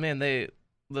just, man, the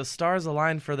stars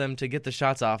aligned for them to get the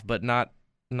shots off, but not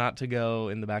to go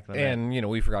in the back of the net. And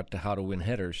we forgot how to win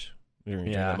headers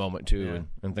during that moment too,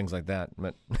 and things like that.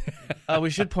 But we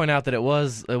should point out that it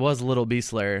was Little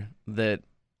Beasler that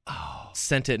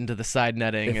sent it into the side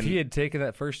netting. If he had taken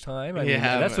that first time, I mean,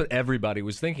 that's what everybody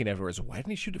was thinking afterwards. Why didn't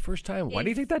he shoot it first time? Why did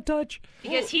he take that touch?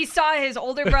 Because he saw his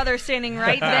older brother standing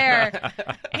right there,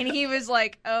 and he was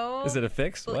like, "Oh, is it a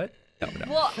fix? What?" No.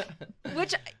 Well,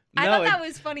 which I thought that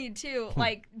was funny too.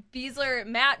 Like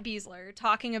Matt Beasler,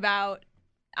 talking about.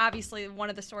 Obviously, one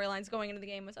of the storylines going into the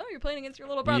game was, "Oh, you're playing against your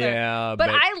little brother." Yeah,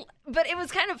 but it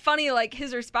was kind of funny. Like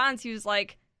his response, he was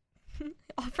like,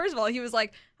 first of all, he was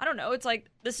like, "I don't know. It's like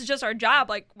this is just our job.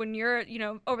 Like when you're,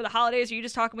 over the holidays, are you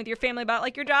just talking with your family about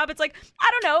like your job? It's like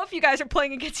I don't know if you guys are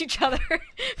playing against each other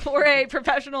for a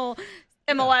professional."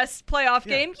 MLS playoff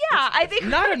game. Yeah, I think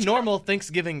not a normal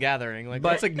Thanksgiving gathering. Like,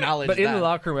 let's acknowledge that. But in the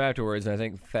locker room afterwards, I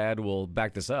think Thad will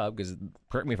back this up because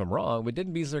correct me if I'm wrong. But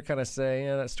didn't Beasler kind of say,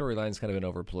 "Yeah, that storyline's kind of been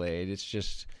overplayed"? It's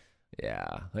just,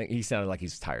 he sounded like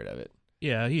he's tired of it.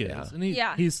 Yeah, he is, and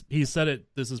he said it.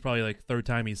 This is probably like third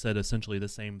time he said essentially the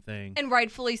same thing, and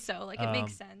rightfully so. Like it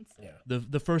makes sense. Yeah.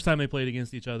 The first time they played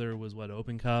against each other was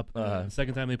Open Cup. The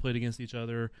second time they played against each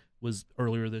other was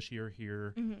earlier this year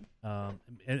here. Mm-hmm.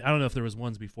 And I don't know if there was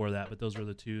ones before that, but those were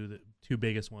the two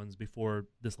biggest ones before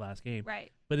this last game.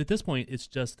 Right. But at this point, it's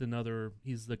just another.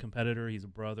 He's the competitor. He's a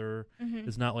brother. Mm-hmm.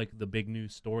 It's not like the big new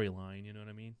storyline. You know what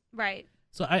I mean? Right.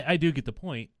 So I do get the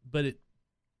point, but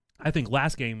I think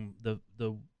last game, the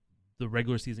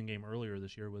regular season game earlier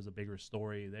this year was a bigger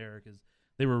story there because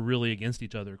they were really against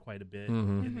each other quite a bit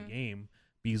in the game.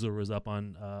 Beasler was up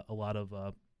on a lot of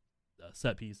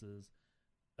set pieces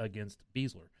against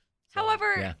Beasler. So,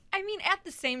 however, I mean, at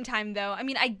the same time, though, I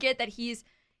mean, I get that he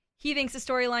thinks the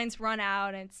storyline's run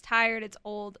out and it's tired, it's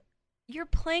old. You're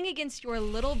playing against your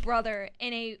little brother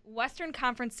in a Western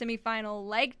Conference semifinal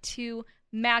leg 2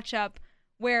 matchup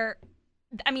where,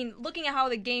 I mean, looking at how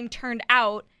the game turned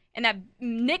out and that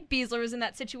Nick Beasler was in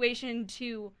that situation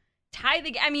to tie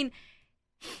the game. I mean,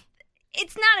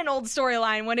 it's not an old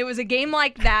storyline when it was a game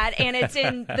like that and it's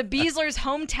in the Beaslers'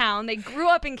 hometown. They grew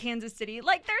up in Kansas City.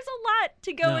 Like, there's a lot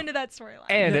to go into that storyline.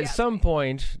 And at some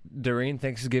point during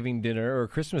Thanksgiving dinner or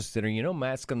Christmas dinner,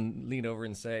 Matt's going to lean over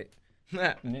and say,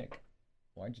 Nick,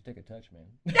 why'd you take a touch, man?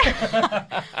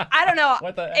 I don't know.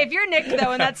 If you're Nick,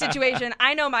 though, in that situation,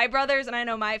 I know my brothers and I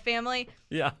know my family.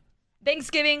 Yeah.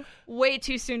 Thanksgiving, way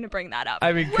too soon to bring that up.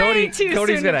 I mean, Cody's going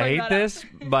to hate this,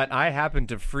 but I happened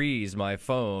to freeze my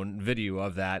phone video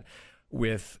of that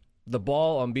with the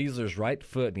ball on Beasler's right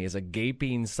foot, and he has a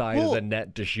gaping side of the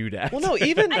net to shoot at. Well, no,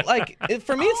 even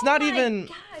for me, it's not even.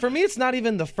 God. For me, it's not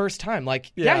even the first time.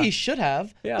 Like, yeah he should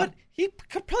have, but he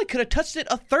probably could have touched it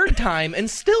a third time and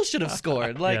still should have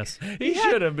scored. Like, yes. he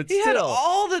should have, but he still. had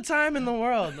all the time in the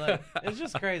world. Like, it's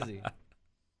just crazy.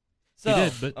 So, he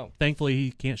did, but thankfully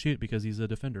he can't shoot because he's a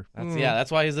defender.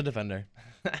 That's why he's a defender.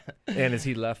 And is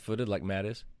he left-footed like Matt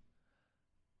is?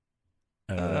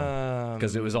 I don't know.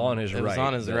 Because it was on his right. It was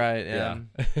on his right, yeah.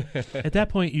 At that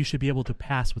point, you should be able to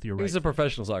pass with your right. He's a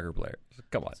professional soccer player.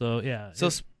 Come on. So, yeah.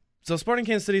 So Sporting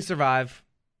Kansas City survive.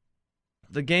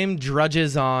 The game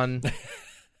drudges on.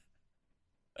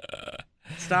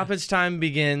 Stoppage time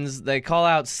begins. They call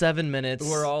out 7 minutes.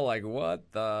 We're all like,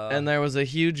 what the? And there was a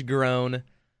huge groan.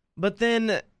 But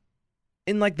then,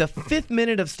 in like the 5th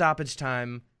minute of stoppage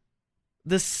time,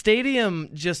 the stadium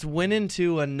just went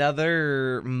into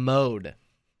another mode.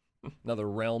 Another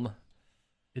realm.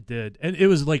 It did. And it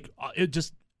was like, it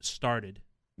just started.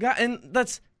 Yeah, and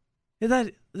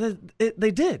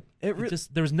they did.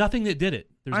 There was nothing that did it.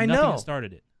 There's nothing that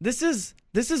started it. This is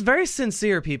very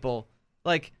sincere, people.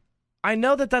 Like, I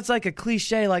know that's like a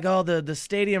cliche, like, oh, the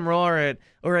stadium roar,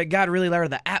 or it got really loud, or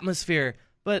the atmosphere.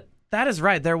 But that is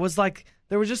right. There was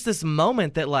just this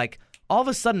moment that, like, all of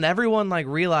a sudden everyone, like,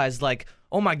 realized, like,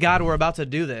 oh my God, we're about to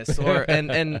do this. Or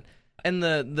and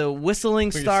the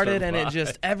whistling started, and it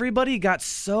just, everybody got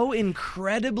so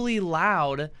incredibly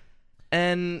loud.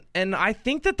 And I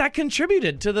think that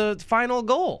contributed to the final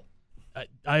goal.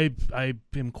 I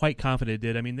am quite confident it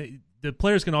did. I mean, the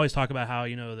players can always talk about how,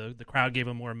 the crowd gave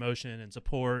them more emotion and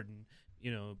support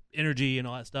and, energy and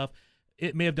all that stuff.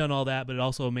 It may have done all that, but it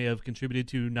also may have contributed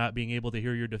to not being able to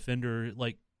hear your defender,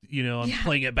 like, I'm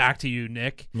playing it back to you,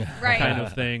 Nick, right. kind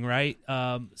of thing, right?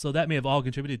 So that may have all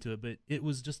contributed to it, but it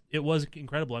was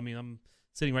incredible. I mean, I'm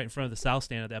sitting right in front of the South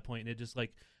stand at that point, and it just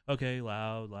like, okay,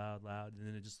 loud, and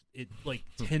then it like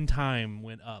 10 times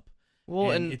went up.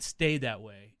 Well, and it stayed that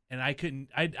way. And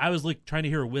I was like trying to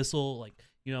hear a whistle, like,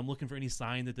 I'm looking for any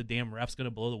sign that the damn ref's going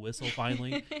to blow the whistle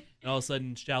finally. And all of a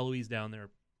sudden, Chalouis down there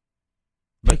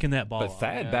picking that ball. But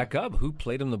Thad, back up. Who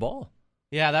played him the ball?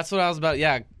 Yeah, that's what I was about.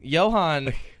 Yeah,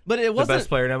 Johan. But it wasn't the best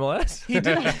player in MLS. He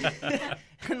did.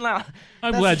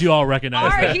 I'm glad you all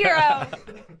recognize our that. hero.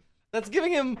 That's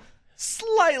giving him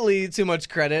slightly too much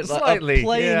credit. Slightly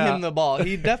playing him the ball.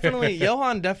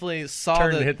 Johan definitely saw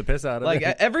turned and hit the piss out of it. Like,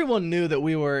 everyone knew that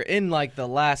we were in like the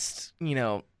last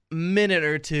minute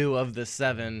or two of the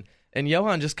 7, and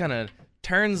Johan just kind of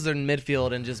turns in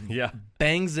midfield and just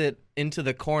bangs it into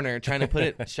the corner, trying to put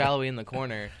it Chalouis in the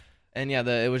corner. And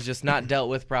it was just not dealt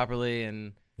with properly,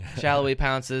 and Chalouis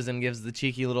pounces and gives the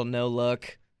cheeky little no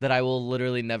look that I will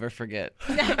literally never forget.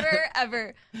 Never,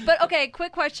 ever. But okay,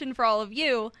 quick question for all of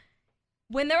you.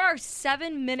 When there are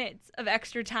 7 minutes of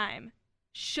extra time,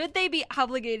 should they be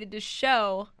obligated to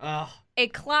show a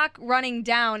clock running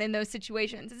down in those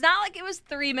situations? It's not like it was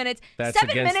 3 minutes. That's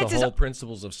 7 against minutes the whole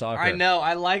principles of soccer. I know.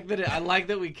 I like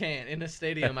that we can't. In a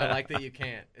stadium, I like that you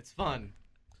can't. It's fun.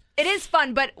 It is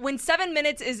fun, but when 7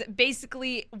 minutes is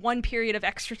basically one period of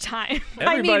extra time.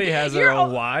 Everybody has their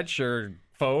own watch or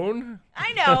phone.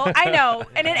 I know.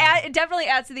 And it definitely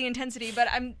adds to the intensity, but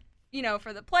I'm,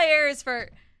 for the players,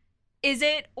 is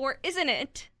it or isn't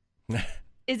it?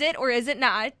 Is it or is it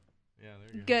not? Yeah,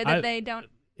 there you go. Good that they don't.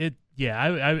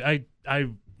 I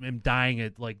am dying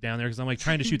at like down there because I'm like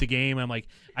trying to shoot the game. I'm like,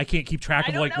 I can't keep track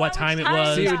of like what time it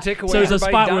was. So, it would take away there's a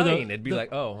spot where it'd be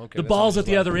like, oh, okay. The ball's at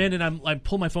the other end, and I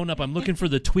pull my phone up. I'm looking for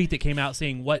the tweet that came out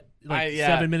saying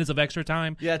 7 minutes of extra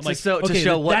time. Yeah, I'm to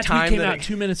show what that time tweet came out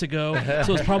 2 minutes ago,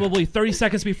 so it's probably 30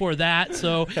 seconds before that.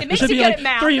 So it there should be like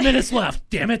 3 minutes left.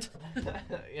 Damn it.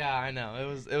 Yeah, I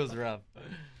know. It was rough.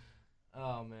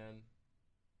 Oh man.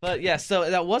 But yeah, so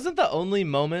that wasn't the only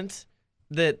moment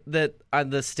that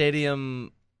the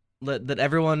stadium that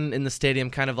everyone in the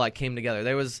stadium kind of like came together.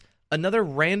 There was another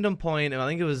random point, and I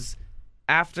think it was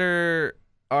after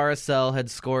RSL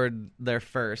had scored their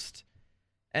first,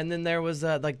 and then there was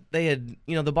they had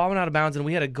the ball went out of bounds, and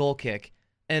we had a goal kick,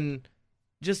 and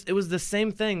just it was the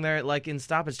same thing there, like in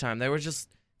stoppage time. There was just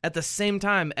at the same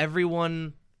time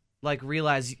everyone like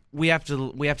realized we have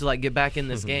to like get back in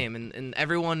this game, and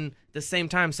everyone at the same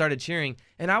time started cheering,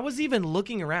 and I was even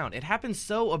looking around. It happened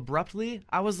so abruptly.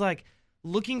 I was like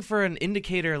looking for an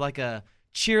indicator, like a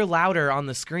cheer louder on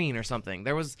the screen or something.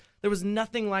 There was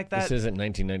nothing like that. This isn't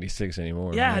 1996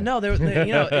 anymore. Yeah, man. No,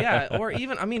 yeah, or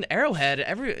even Arrowhead.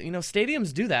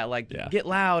 Stadiums do that, like get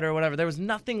loud or whatever. There was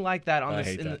nothing like that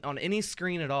on any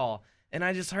screen at all, and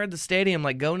I just heard the stadium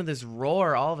like go into this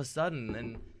roar all of a sudden,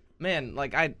 and man,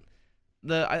 like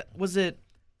was it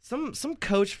some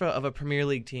coach of a Premier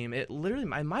League team. It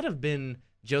might have been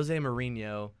Jose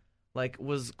Mourinho. Like,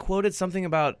 was quoted something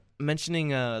about mentioning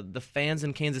the fans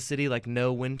in Kansas City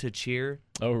know when to cheer.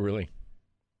 Oh, really?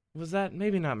 Was that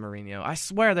maybe not Mourinho? I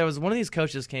swear there was one of these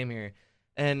coaches came here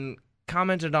and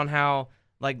commented on how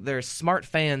there's smart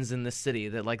fans in this city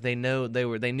that they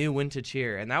knew when to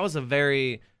cheer, and that was a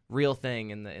very real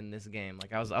thing in this game.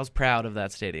 I was proud of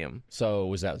that stadium. So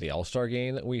was that the All-Star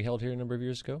game that we held here a number of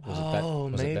years ago?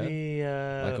 Was maybe it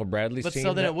that? Michael Bradley's but team.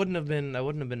 So then it wouldn't have been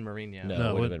Mourinho.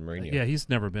 No, it would have been Mourinho. Yeah, he's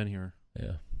never been here.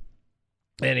 Yeah.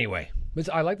 Anyway, but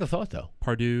I like the thought though.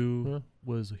 Pardue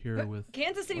was here with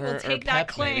Kansas City will take that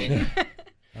claim.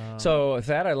 So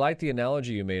Thad, I like the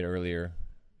analogy you made earlier.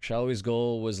 Shallowy's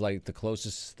goal was the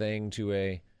closest thing to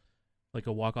a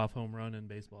walk-off home run in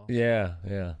baseball. Yeah.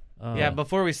 Yeah,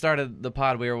 before we started the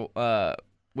pod, we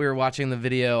were watching the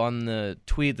video on the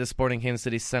tweet that Sporting Kansas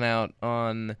City sent out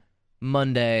on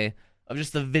Monday of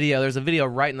just the video. There's a video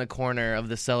right in the corner of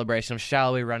the celebration of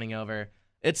Shallowy running over.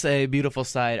 It's a beautiful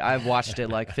sight. I've watched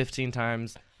it 15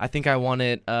 times. I think I want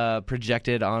it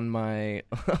projected on my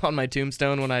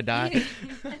tombstone when I die.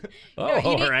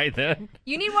 All right then.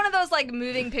 You need one of those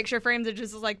moving picture frames that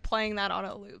just is playing that on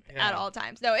a loop at all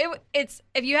times. No, it's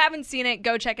if you haven't seen it,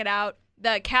 go check it out.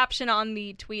 The caption on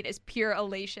the tweet is pure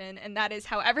elation, and that is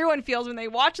how everyone feels when they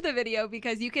watch the video,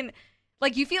 because you can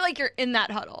you feel like you're in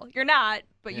that huddle. You're not,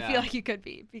 but you feel like you could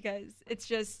be, because it's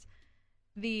just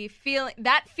the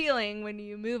feeling when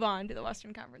you move on to the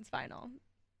Western Conference Final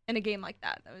in a game like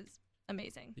that. That was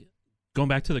amazing. Going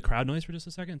back to the crowd noise for just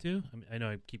a second too. I know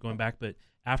I keep going back, but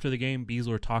after the game,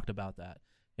 Beasler talked about that,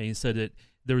 and he said that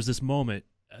there was this moment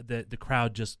that the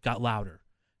crowd just got louder,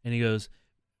 and he goes,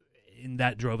 and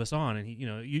that drove us on. And he,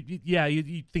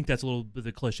 you think that's a little bit of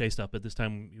the cliche stuff, but this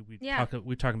time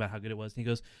we're talking about how good it was. And he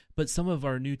goes, but some of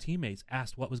our new teammates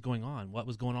asked what was going on,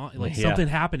 something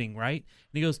happening, right?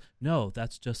 And he goes, no,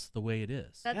 that's just the way it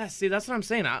is. See, that's what I'm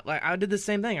saying. I did the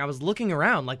same thing. I was looking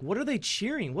around, what are they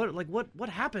cheering? What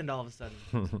happened all of a sudden?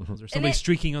 Was there somebody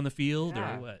streaking on the field or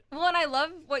what? Well, and I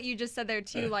love what you just said there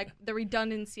too, the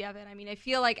redundancy of it. I mean, I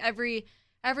feel like every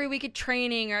week at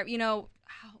training, or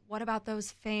what about those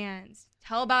fans?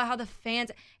 Tell about how the fans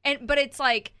but it's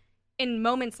in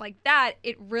moments like that,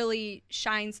 it really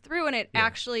shines through, and it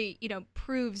actually,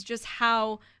 proves just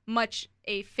how much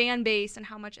a fan base and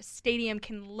how much a stadium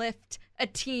can lift a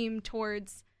team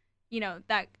towards,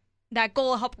 that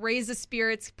goal, help raise the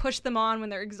spirits, push them on when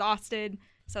they're exhausted.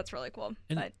 So that's really cool.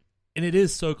 And it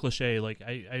is so cliche.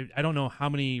 I don't know how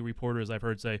many reporters I've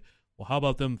heard say, well, how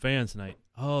about them fans tonight?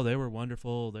 Oh, they were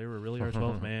wonderful. They were really our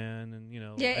 12th man. And,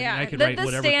 I could write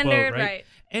whatever standard, quote, right?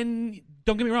 And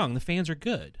don't get me wrong, the fans are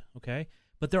good, okay?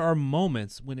 But there are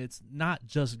moments when it's not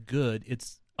just good.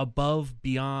 It's above,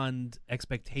 beyond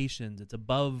expectations. It's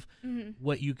above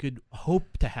what you could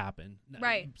hope to happen.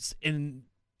 Right. And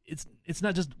it's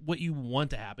not just what you want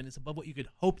to happen. It's above what you could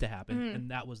hope to happen.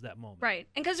 And that was that moment. Right.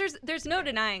 And because there's no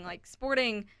denying,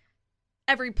 Sporting,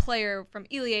 every player from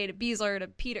Elie to Beasler to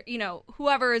Peter,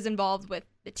 whoever is involved with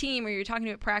the team, or you're talking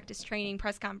to a practice, training,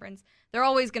 press conference, they're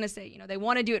always going to say, they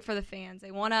want to do it for the fans.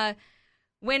 They want to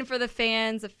win for the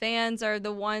fans. The fans are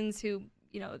the ones who,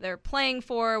 they're playing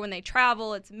for when they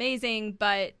travel. It's amazing.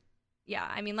 But yeah,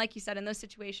 I mean, like you said, in those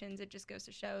situations, it just goes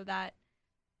to show that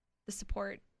the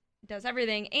support does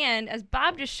everything. And as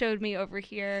Bob just showed me over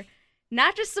here,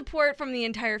 not just support from the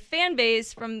entire fan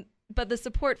base, but the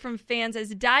support from fans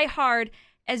as diehard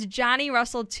as Johnny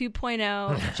Russell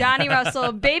 2.0, Johnny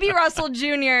Russell, Baby Russell Jr.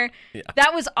 Yeah.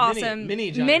 That was awesome.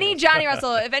 Mini Johnny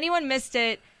Russell. If anyone missed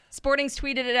it, Sporting's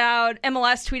tweeted it out,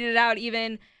 MLS tweeted it out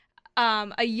even.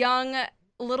 A young,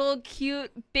 little,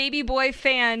 cute baby boy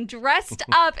fan dressed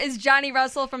up as Johnny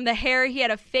Russell from the hair. He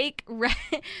had a fake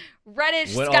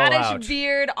reddish Scottish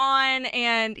beard on,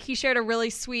 and he shared a really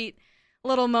sweet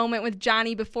little moment with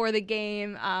Johnny before the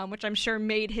game, which I'm sure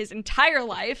made his entire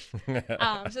life.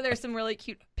 So there's some really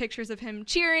cute pictures of him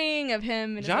cheering, of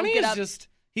him. And Johnny is just,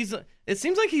 it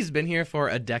seems like he's been here for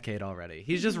a decade already.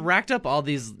 He's just racked up all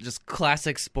these just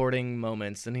classic Sporting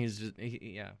moments, and he's just,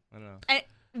 I don't know. And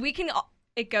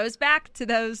it goes back to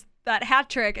that hat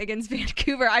trick against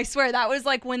Vancouver. I swear that was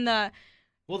when the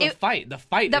fight.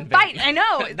 I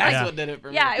know. That's what did it for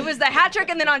me. Yeah, it was the hat trick,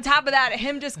 and then on top of that,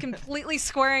 him just completely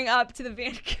squaring up to the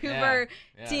Vancouver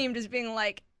team, just being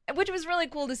which was really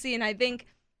cool to see. And I think,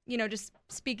 just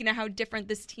speaking of how different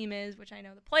this team is, which I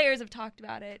know the players have talked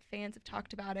about it, fans have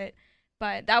talked about it,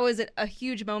 but that was a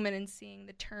huge moment in seeing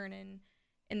the turn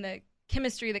in the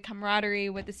chemistry, the camaraderie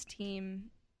with this team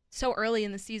so early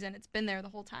in the season. It's been there the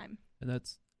whole time. And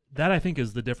that I think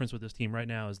is the difference with this team right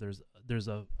now, is there's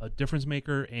a difference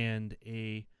maker and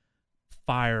a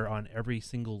fire on every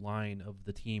single line of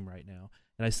the team right now.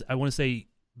 And I want to say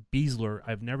Beasler,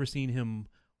 I've never seen him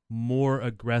more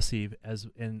aggressive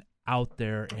and out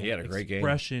there. And he had a great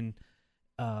expression,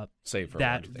 game. Save for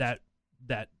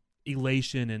that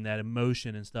elation and that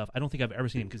emotion and stuff. I don't think I've ever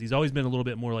seen him, because he's always been a little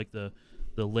bit more like the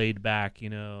laid back,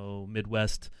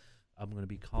 Midwest. I'm going to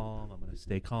be calm. I'm going to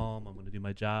stay calm. I'm going to do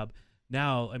my job.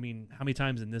 Now, I mean, how many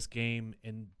times in this game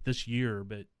and this year,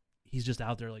 but he's just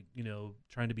out there, like,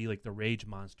 trying to be like the rage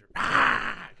monster.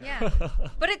 Yeah.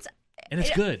 But it's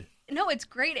good. No, it's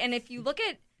great. And if you look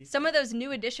at some of those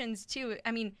new additions too,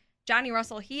 I mean, Johnny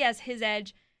Russell, he has his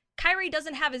edge. Kyrie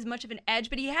doesn't have as much of an edge,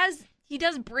 but he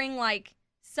does bring like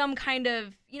some kind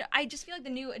of, I just feel like the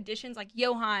new additions like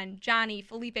Johan, Johnny,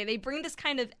 Felipe, they bring this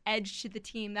kind of edge to the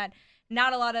team that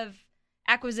not a lot of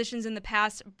acquisitions in the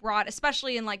past brought,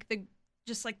 especially in like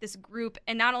this group,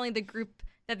 and not only the group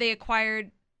that they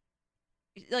acquired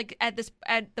like at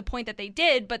the point that they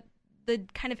did, but the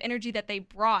kind of energy that they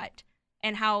brought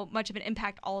and how much of an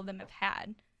impact all of them have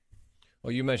had.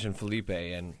 Well, you mentioned Felipe,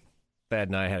 and Thad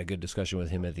and I had a good discussion with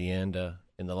him at the end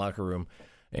in the locker room,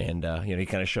 and he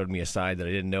kind of showed me a side that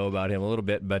I didn't know about him a little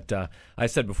bit. But I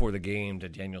said before the game to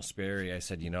Daniel Sperry, I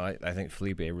said, I think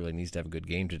Felipe really needs to have a good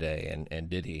game today, and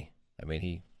did he? I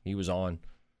mean, he was on,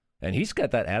 and he's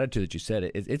got that attitude that you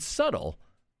said. It's subtle.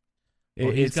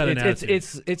 Well, he's got an attitude.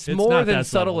 It's more than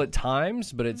subtle at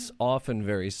times, but it's often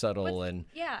very subtle and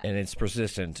it's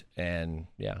persistent, and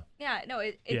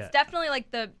it's definitely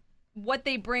like what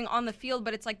they bring on the field,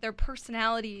 but it's like their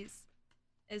personalities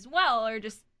as well, or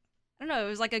just, I don't know, it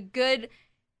was like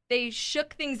they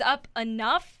shook things up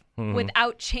enough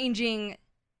without changing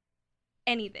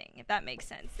anything, if that makes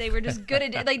sense. They were just good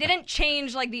at it. They didn't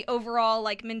change like the overall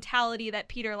like mentality that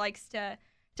Peter likes to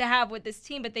have with this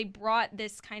team, but they brought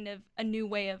this kind of a new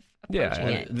way of approaching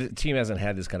it. The team hasn't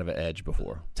had this kind of an edge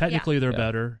before. Technically, they're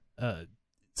better.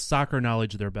 Soccer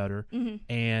knowledge, they're better. Mm-hmm.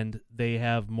 And they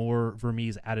have more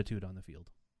Vermees attitude on the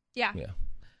field. Yeah.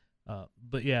 Yeah.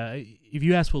 But yeah, if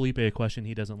you ask Felipe a question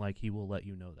he doesn't like, he will let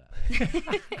you know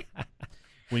that.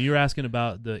 When you're asking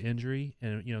about the injury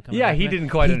and he didn't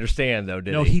quite understand though,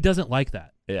 did he? No, he doesn't like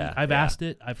that. Yeah, I've asked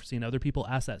it. I've seen other people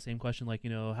ask that same question, like,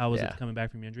 how was it coming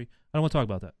back from your injury? I don't want to talk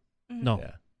about that. Mm-hmm. No.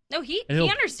 Yeah. No, he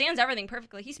understands everything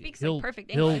perfectly. He speaks like perfect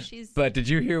English. But did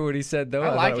you hear what he said though?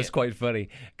 I thought it was quite funny,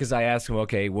 because I asked him,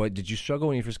 okay, what did you struggle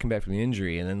when you first came back from the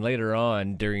injury? And then later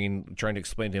on, during trying to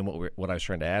explain to him what I was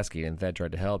trying to ask you, and Thad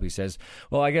tried to help, he says,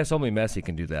 well, I guess only Messi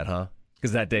can do that, huh?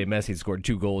 Because that day Messi scored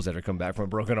 2 goals after coming back from a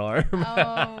broken arm.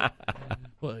 Oh.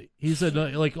 Well, he said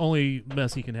like only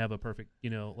Messi can have a perfect,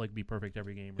 like be perfect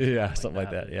every game. Yeah, something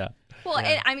like that. Yeah. Well,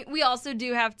 and, I mean, we also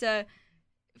do have to.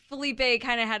 Felipe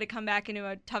kind of had to come back into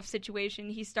a tough situation.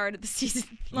 He started the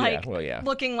season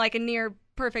looking like a near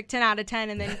perfect 10 out of 10,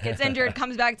 and then gets injured,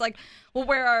 comes back. It's like, well,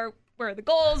 where are the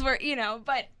goals? But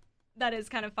that is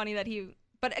kind of funny that he.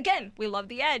 But again, we love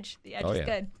the edge. The edge is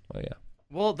good. Oh yeah.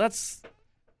 Well, that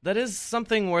is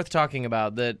something worth talking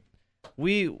about. That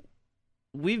we've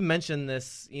mentioned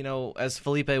this, as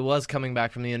Felipe was coming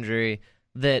back from the injury,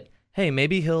 that hey,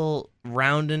 maybe he'll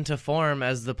round into form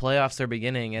as the playoffs are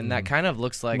beginning, and that kind of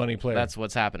looks like that's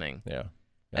what's happening. Yeah.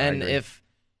 And if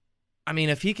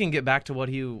he can get back to what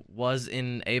he was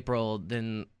in April,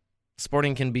 then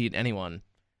Sporting can beat anyone.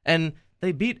 And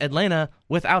they beat Atlanta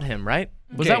without him, right?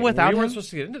 Was that without him? We weren't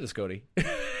supposed to get into this, Cody.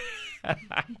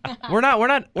 We're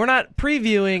not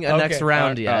previewing a next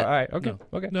round yet. All right. Okay.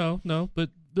 Okay. No. But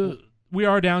we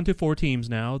are down to 4 teams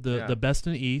now. The best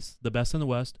in the East, the best in the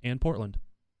West, and Portland.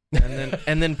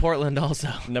 And then Portland also.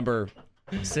 Number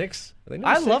 6?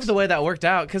 I love the way that worked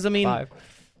out, because 5.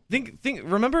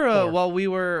 Remember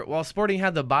while Sporting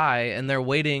had the bye and they're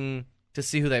waiting to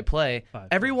see who they play. 5.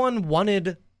 Everyone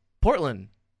wanted Portland.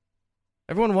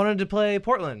 Everyone wanted to play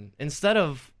Portland instead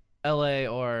of LA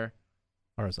or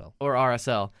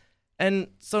RSL. And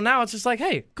so now it's just like,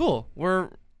 hey, cool. We're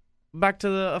back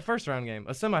to a first round game,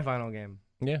 a semifinal game.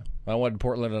 Yeah. I wanted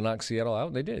Portland to knock Seattle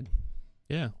out. They did.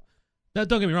 Yeah. Now,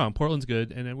 don't get me wrong. Portland's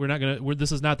good, and we're not gonna.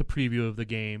 This is not the preview of the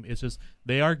game. It's just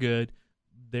they are good.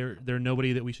 They're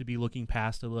nobody that we should be looking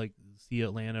past to like see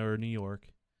Atlanta or New York.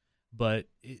 But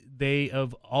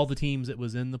of all the teams that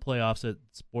was in the playoffs that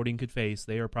Sporting could face,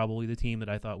 they are probably the team that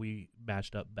I thought we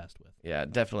matched up best with. Yeah,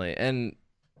 definitely. And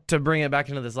to bring it back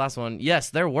into this last one, yes,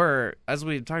 there were, as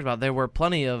we talked about, there were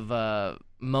plenty of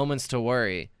moments to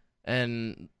worry,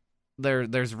 and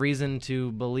there's reason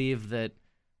to believe that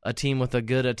a team with a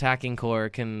good attacking core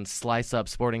can slice up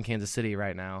Sporting Kansas City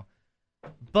right now.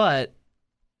 But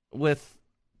with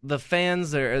the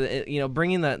fans,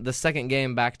 bringing the second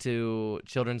game back to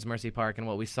Children's Mercy Park and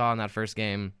what we saw in that first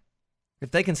game,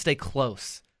 If they can stay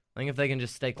close, I think if they can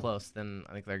just stay close, then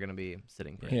I think they're going to be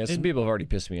sitting pretty. Yeah, some people have already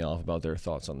pissed me off about their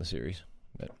thoughts on the series.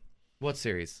 But what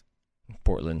series?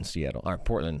 Portland, Seattle. Or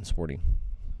Portland Sporting.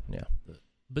 Yeah.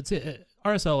 But see,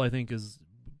 RSL, I think, is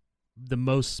the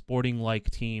most sporting-like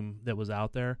team that was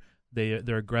out there.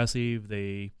 They're aggressive.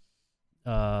 They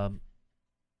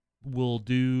will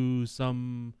do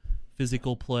some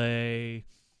physical play.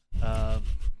 I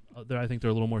think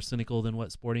they're a little more cynical than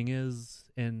what Sporting is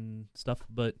and stuff,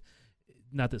 but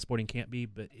not that Sporting can't be.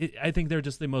 But I think they're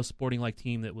just the most Sporting-like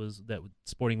team that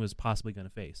Sporting was possibly going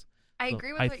to face. I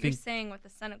agree with what you're saying with the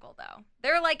cynical, though.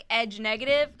 They're like edge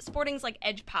negative. Sporting's like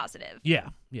edge positive. Yeah,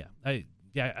 I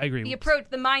agree. The approach,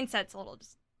 the mindset's a little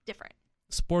just different.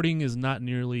 Sporting is not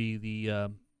nearly the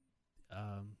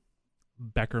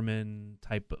Beckerman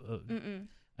type.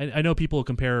 I know people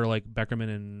compare like Beckerman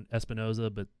and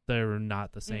Espinoza, but they're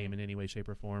not the same in any way, shape,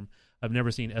 or form. I've never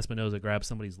seen Espinoza grab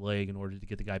somebody's leg in order to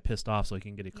get the guy pissed off so he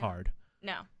can get a card.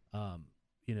 No.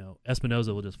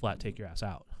 Espinoza will just flat take your ass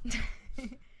out.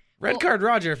 Red card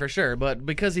Roger for sure, but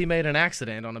because he made an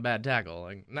accident on a bad tackle,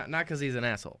 like not because he's an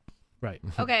asshole. Right.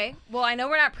 Okay. Well, I know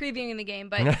we're not previewing the game,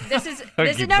 but this is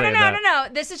no.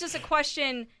 This is just a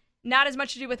question, not as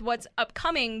much to do with what's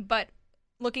upcoming, but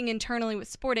looking internally with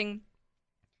Sporting,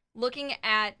 looking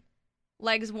at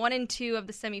legs 1 and 2 of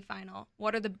the semifinal.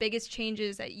 What are the biggest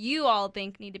changes that you all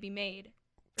think need to be made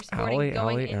for Sporting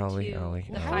going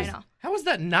into the final? How is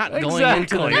that not going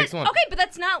into the next one? Okay, but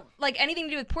that's not like anything to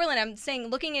do with Portland. I'm saying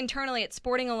looking internally at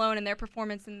Sporting alone and their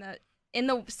performance in the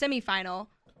semifinal.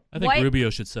 I think Rubio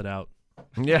should sit out.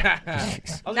 Yeah.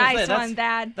 Nice one,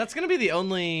 Dad. That's going to be the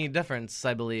only difference,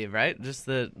 I believe, right? Just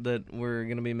that we're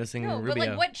going to be missing Rubio.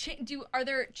 But like, are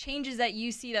there changes that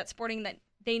you see that Sporting that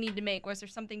they need to make? Was there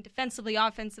something defensively,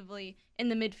 offensively in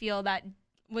the midfield that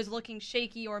was looking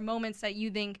shaky, or moments that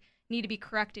you think need to be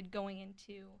corrected going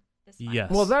into this final? Yes.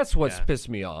 Well, that's what's pissed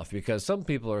me off, because some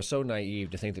people are so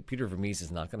naive to think that Peter Vermees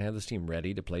is not going to have this team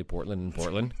ready to play Portland in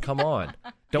Portland. Come on.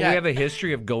 Don't we have a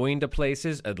history of going to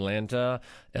places, Atlanta,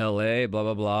 L.A., blah,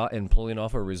 blah, blah, and pulling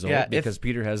off a result because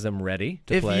Peter has them ready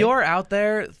to play? If you're out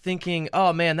there thinking,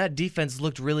 oh, man, that defense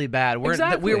looked really bad, we're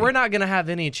not going to have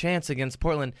any chance against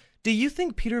Portland, do you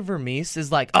think Peter Vermees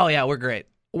is like, oh, yeah, we're great?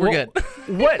 We're good.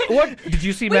 What? Did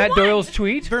you see Matt Doyle's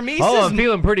tweet? I'm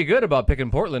feeling pretty good about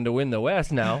picking Portland to win the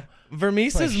West now.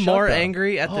 Vermees is more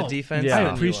angry at the defense than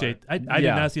I appreciate I did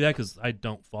not see that because I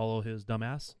don't follow his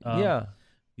dumbass.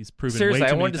 He's proven seriously, way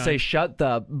too I wanted to many say times. shut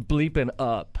the bleeping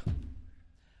up.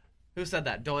 Who said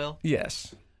that? Doyle?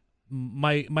 Yes.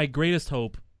 My greatest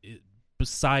hope,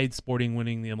 besides Sporting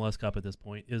winning the MLS Cup at this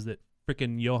point, is that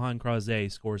freaking Johan Krause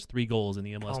scores 3 goals in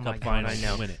the MLS Cup final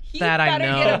and win it. I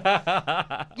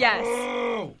know. Yes.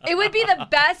 It would be the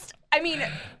best. I mean,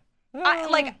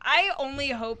 I only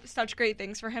hope such great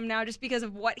things for him now, just because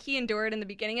of what he endured in the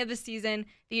beginning of the season,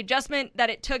 the adjustment that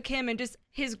it took him, and just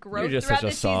his growth You're just throughout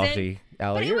such a the softie, season.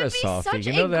 Allie. You're a softie.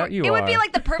 You know that you It are. would be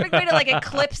like the perfect way to like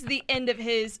eclipse the end of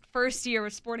his first year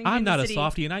with Sporting I'm Kansas not City. a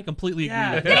softie, and I completely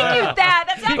agree with Thank you, Dad.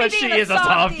 That's not me But being she is a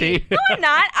softie. No, I'm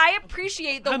not. I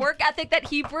appreciate the work ethic that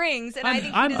he brings, and I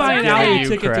think I'm he buying deserves Allie it. a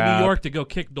ticket to crap. New York to go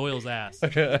kick Doyle's ass.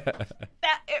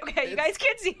 Okay, you guys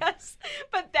can't see us,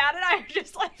 but Dad and I are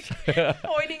just like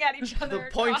pointing at each other. The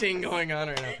pointing going on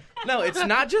right now. No, it's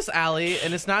not just Allie,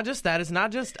 and it's not just that. It's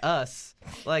not just us.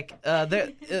 Like,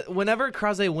 whenever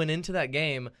Krause went into that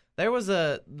game, there was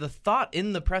the thought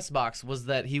in the press box was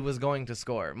that he was going to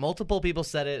score. Multiple people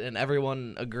said it, and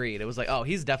everyone agreed. It was like, oh,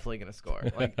 he's definitely going to score.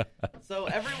 Like, so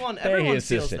everyone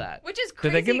feels that. Which is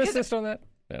crazy. Did they give him assist on that?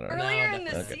 Earlier in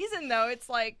the season, though, it's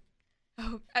like,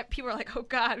 people are like, oh,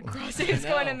 God, Krause is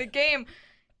going in the game.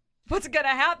 What's going to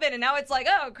happen? And now it's like,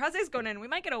 oh, Krause's going in. We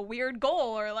might get a weird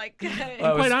goal or like.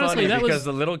 Well, Quite honestly, that because was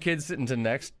the little kid sitting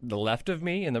to the left of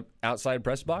me in the outside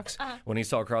press box, when he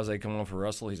saw Krause come on for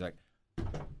Russell, he's like,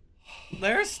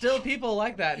 There are still people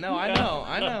like that. No, I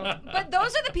know. But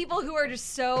those are the people who are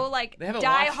just so like haven't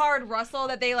die-hard Russell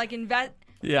that they like invest.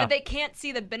 Yeah. That they can't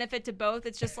see the benefit to both.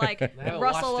 It's just like haven't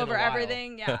Russell watched in over a while.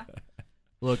 everything. Yeah.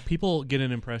 Look, people get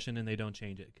an impression and they don't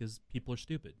change it because people are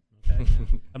stupid. Okay?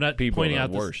 I'm not people pointing are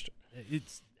out the worst.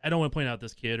 I don't want to point out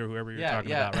this kid or whoever you're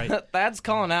talking about, right? Thad's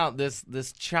calling out this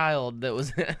child that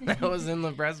was in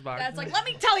the press box. That's like, let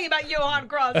me tell you about Johan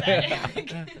Krause.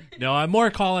 No, I'm more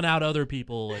calling out other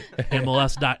people at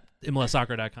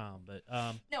MLSsoccer.com. But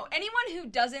No, anyone who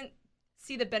doesn't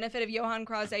see the benefit of Johan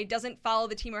Krause, doesn't follow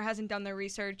the team or hasn't done their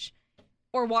research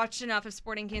or watched enough of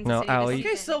Sporting Kansas No, City. Allie, this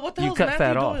Okay, season. so what the You hell's cut Matthew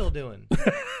Thad off. Doyle doing?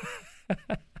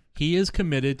 he is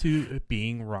committed to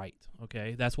being right.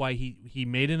 Okay, that's why he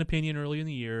made an opinion early in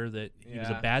the year that he was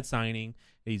a bad signing.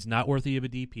 He's not worthy of a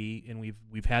DP, and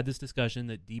we've had this discussion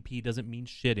that DP doesn't mean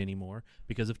shit anymore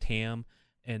because of TAM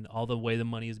and all the way the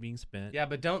money is being spent. Yeah,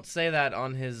 but don't say that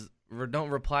on his. Don't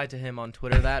reply to him on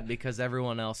Twitter that because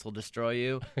everyone else will destroy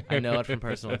you. I know it from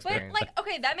personal experience. But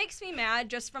okay, that makes me mad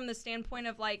just from the standpoint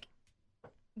of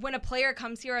when a player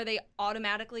comes here, are they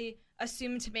automatically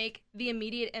assumed to make the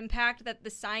immediate impact that the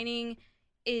signing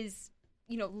is,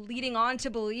 leading on to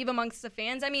believe amongst the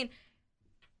fans? I mean,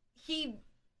 he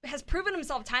has proven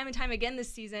himself time and time again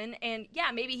this season, and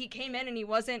yeah, maybe he came in and he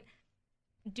wasn't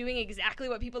doing exactly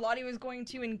what people thought he was going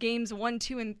to in games 1,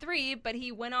 2, and 3, but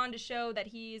he went on to show that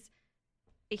he's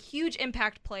a huge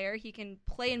impact player. He can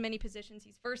play in many positions.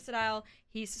 He's versatile.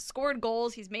 He's scored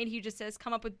goals. He's made huge assists,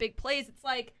 come up with big plays. It's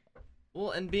like,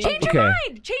 change your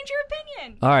mind. Change your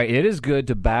opinion. All right, it is good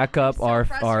to back up our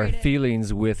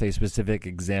feelings with a specific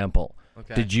example.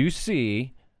 Okay. Did you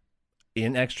see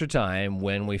in extra time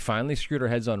when we finally screwed our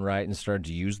heads on right and started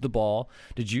to use the ball,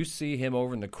 did you see him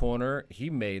over in the corner? He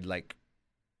made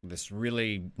this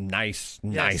really nice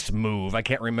move. I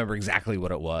can't remember exactly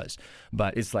what it was,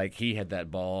 but it's like he had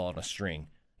that ball on a string.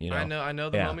 I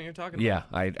know the moment you're talking about. Yeah,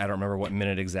 I don't remember what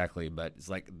minute exactly, but it's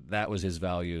like that was his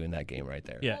value in that game right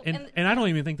there. Yeah, and I don't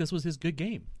even think this was his good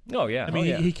game. Oh, yeah. I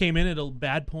mean, he came in at a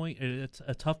bad point, it's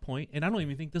a tough point, and I don't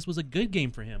even think this was a good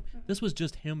game for him. This was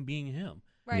just him being him.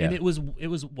 Right. And it was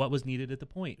what was needed at the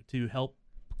point to help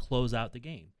close out the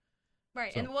game.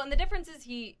 Right, So. and the difference is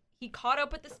he caught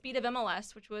up with the speed of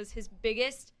MLS, which was his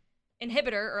biggest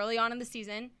inhibitor early on in the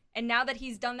season. And now that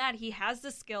he's done that, he has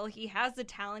the skill, he has the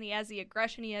talent, he has the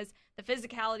aggression, he has the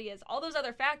physicality, he has all those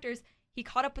other factors. He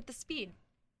caught up with the speed.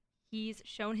 He's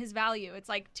shown his value. It's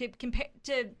like to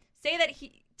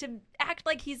act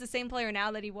like he's the same player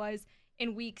now that he was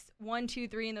in weeks 1, 2,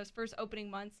 3 in those first opening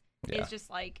months is just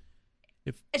like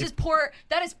just poor.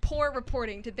 That is poor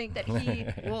reporting to think that he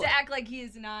to act like he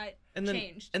is not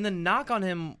changed. And the knock on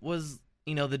him was,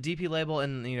 the DP label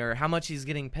and how much he's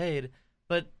getting paid.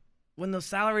 But when those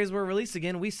salaries were released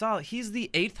again, we saw he's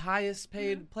the 8th highest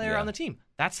paid player on the team.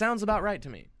 That sounds about right to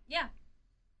me. Yeah.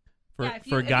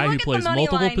 For a guy who plays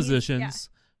multiple positions,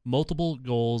 multiple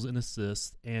goals and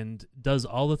assists, and does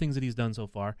all the things that he's done so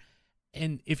far,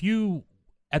 and if you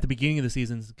at the beginning of the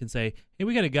season can say, hey,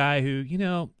 we got a guy who,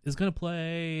 is going to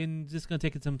play and just going to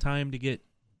take some time to get,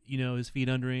 his feet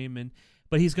under him.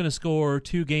 But he's going to score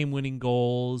 2 game-winning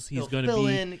goals. He's going to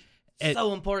be in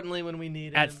so importantly when we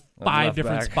need at him. 5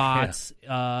 different spots.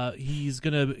 Yeah. He's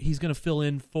gonna fill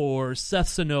in for Seth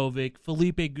Sinovic,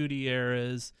 Felipe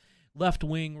Gutierrez, left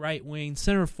wing, right wing,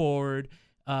 center forward.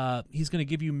 He's going to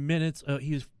give you minutes.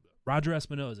 He's Roger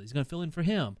Espinoza. He's going to fill in for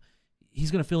him. He's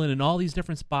going to fill in all these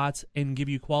different spots and give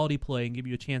you quality play and give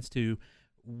you a chance to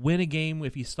win a game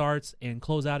if he starts and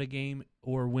close out a game,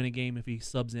 or win a game if he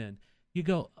subs in. You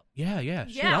go, yeah,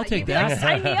 sure, I'll take that.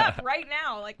 Sign me up right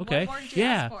now. Okay, what more did you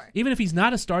ask for? Even if he's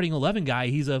not a starting 11 guy,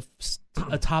 he's a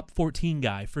top 14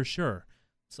 guy for sure.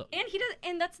 So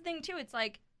and that's the thing too. It's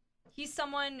like he's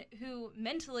someone who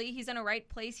mentally he's in a right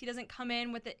place. He doesn't come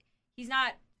in with it. He's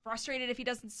not frustrated if he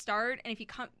doesn't start, and if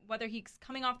whether he's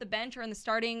coming off the bench or in the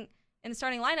starting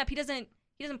lineup, he doesn't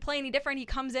play any different. He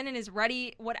comes in and is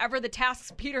ready, whatever the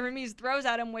tasks Peter Hermes throws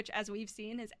at him, which, as we've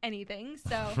seen, is anything.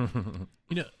 So,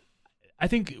 I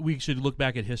think we should look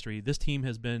back at history. This team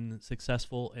has been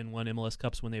successful and won MLS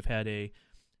Cups when they've had a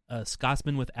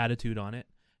Scotsman with attitude on it,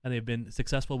 and they've been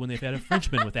successful when they've had a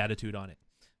Frenchman with attitude on it,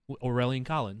 Aurelien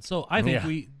Collins. So I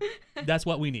think that's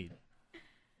what we need.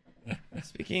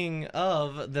 Speaking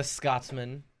of the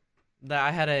Scotsman,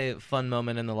 I had a fun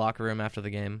moment in the locker room after the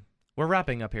game. We're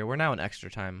wrapping up here. We're now in extra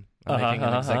time. I'm making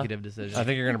an executive decision. I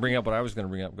think you're going to bring up what I was going to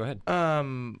bring up. Go ahead.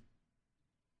 Well,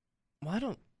 I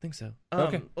don't think so.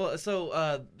 Okay. Well,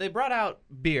 so they brought out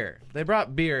beer. They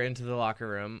brought beer into the locker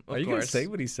room. Are you going to say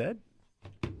what he said?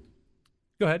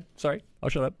 Go ahead. Sorry, I'll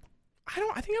shut up.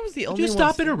 I think I was the Would only you one.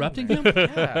 stop interrupting him?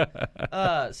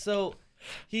 Yeah. So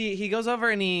he goes over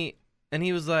and he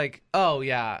was like, "Oh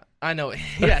yeah, I know.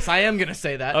 Yes, I am gonna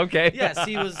say that." Okay. Yes,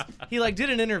 he did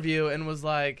an interview and was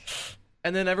like,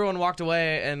 and then everyone walked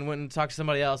away and went and talked to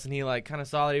somebody else, and he kind of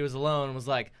saw that he was alone and was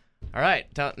like, "All right,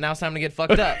 now it's time to get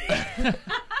fucked up."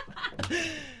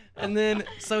 And then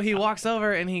so he walks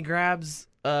over and he grabs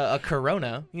a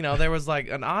Corona. There was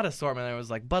an odd assortment. There was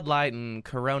Bud Light and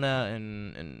Corona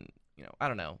and I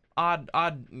don't know,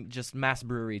 odd just mass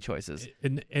brewery choices.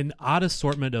 An odd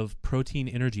assortment of protein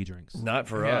energy drinks. Not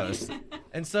for us.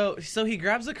 And so he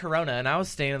grabs a Corona, and I was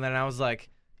standing there, and I was like,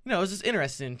 it was just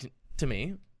interesting to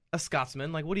me, a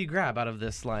Scotsman. What do you grab out of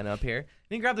this lineup here? And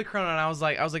he grabbed the Corona, and I was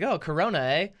like, oh, Corona,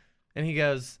 eh? And he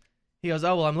goes, He goes,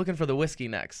 "Oh well, I'm looking for the whiskey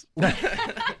next."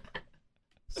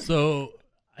 So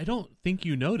I don't think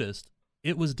you noticed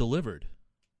it was delivered.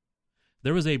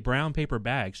 There was a brown paper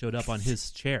bag showed up on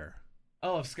his chair.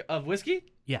 Oh, of whiskey?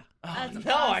 Yeah. Oh,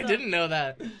 no, I didn't know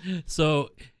that. So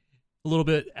a little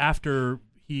bit after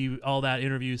all that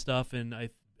interview stuff, and I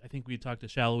think we talked to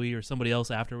Shallowy or somebody else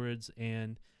afterwards,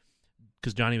 and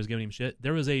because Johnny was giving him shit,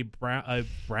 there was a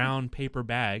brown paper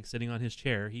bag sitting on his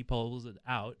chair. He pulls it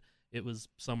out. It was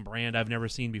some brand I've never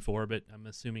seen before, but I'm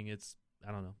assuming it's,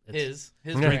 I don't know. It's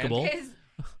his drinkable. His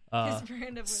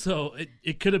brand of whiskey. So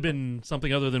it could have been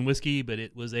something other than whiskey, but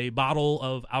it was a bottle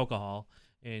of alcohol,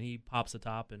 and he pops the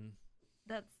top, and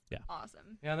that's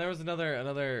awesome. Yeah, there was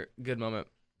another good moment.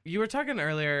 You were talking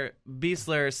earlier,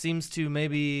 Beasler seems to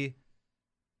maybe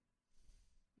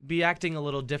be acting a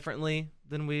little differently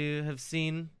than we have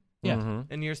seen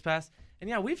in years past. And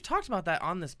yeah, we've talked about that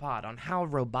on this pod, on how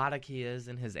robotic he is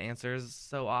in his answers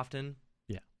so often.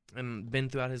 Yeah. And been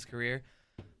throughout his career.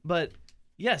 But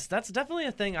yes, that's definitely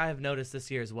a thing I have noticed this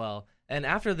year as well. And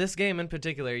after this game in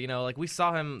particular, like we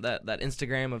saw him, that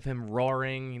Instagram of him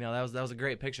roaring, that was a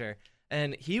great picture.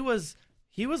 And he was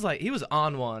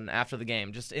on one after the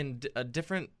game, just in a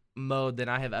different mode than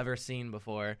I have ever seen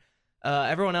before.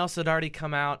 Everyone else had already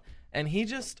come out, and he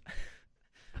just,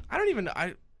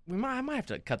 I might have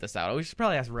to cut this out. We should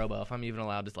probably ask Robo if I'm even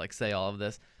allowed to say all of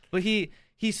this. But he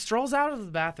strolls out of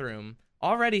the bathroom,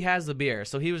 already has the beer,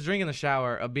 so he was drinking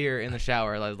a beer in the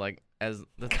shower, as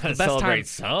the best time.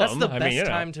 That's the best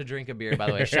time to drink a beer, by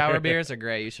the way. Shower beers are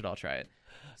great. You should all try it.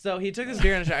 So he took his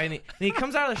beer in the shower, and he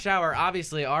comes out of the shower,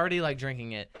 obviously already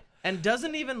drinking it, and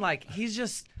doesn't even he's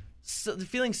just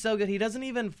feeling so good. He doesn't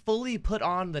even fully put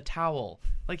on the towel.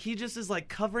 He just is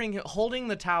holding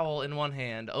the towel in one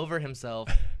hand over himself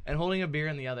and holding a beer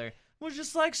in the other. Was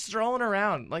just strolling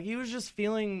around. He was just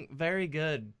feeling very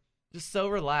good, just so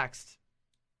relaxed.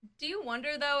 Do you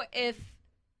wonder though if,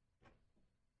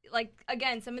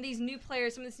 again, some of these new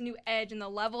players, some of this new edge and the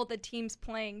level the team's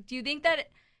playing, do you think that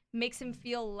it makes him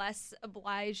feel less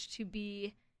obliged to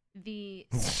be the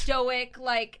stoic,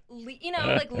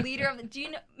 leader of? Do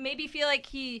you maybe feel like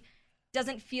he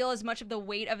doesn't feel as much of the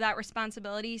weight of that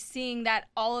responsibility, seeing that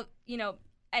all of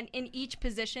and in each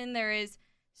position there is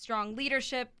strong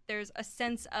leadership, there's a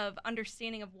sense of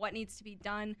understanding of what needs to be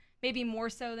done, maybe more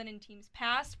so than in teams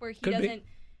past, where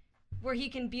he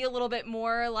can be a little bit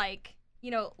more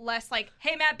less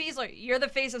hey, Matt Beasler, you're the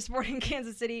face of Sporting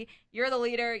Kansas City, you're the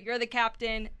leader, you're the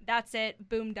captain, that's it,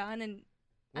 boom, done. And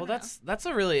well, that's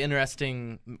a really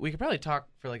interesting. We could probably talk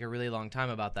for a really long time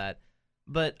about that,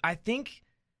 but I think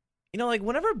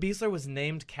whenever Beasler was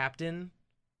named captain,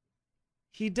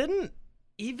 he didn't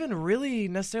even really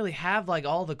necessarily have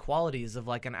all the qualities of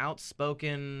an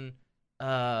outspoken. You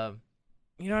know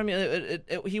what I mean?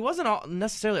 He wasn't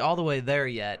necessarily all the way there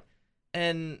yet,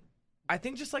 and I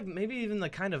think just maybe even the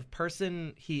kind of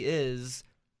person he is,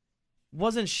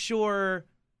 wasn't sure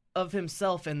of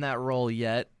himself in that role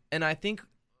yet, and I think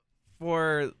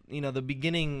for the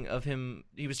beginning of him,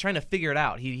 he was trying to figure it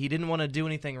out. He didn't want to do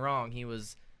anything wrong. He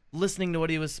was listening to what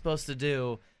he was supposed to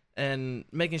do and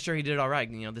making sure he did it all right.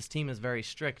 This team is very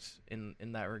strict in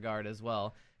that regard as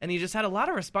well, and he just had a lot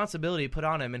of responsibility put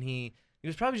on him, and he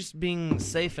was probably just being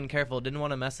safe and careful, didn't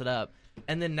want to mess it up.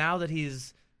 And then now that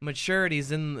he's matured,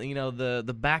 he's in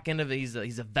the back end of it.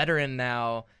 He's a veteran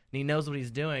now, and he knows what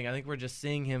he's doing. I think we're just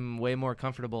seeing him way more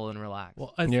comfortable and relaxed.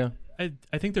 Well,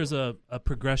 I think there's a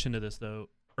progression to this though.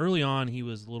 Early on, he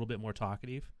was a little bit more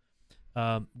talkative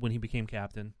when he became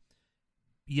captain.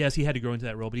 Yes, he had to grow into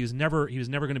that role, but he was never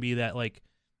going to be that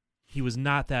he was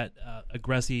not that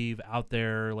aggressive out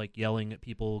there yelling at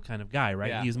people kind of guy, right?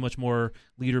 Yeah. He's much more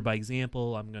leader by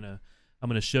example. I'm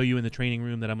gonna show you in the training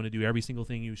room that I'm gonna do every single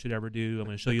thing you should ever do. I'm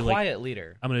gonna show you quiet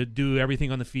leader. I'm gonna do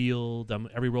everything on the field,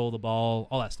 every roll of the ball,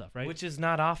 all that stuff, right? Which is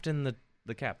not often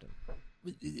the captain.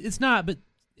 It's not, but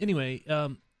anyway,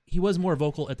 he was more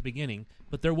vocal at the beginning.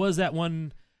 But there was that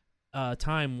one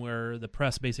time where the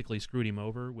press basically screwed him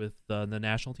over with the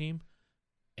national team,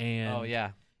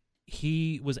 and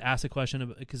he was asked a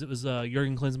question because it was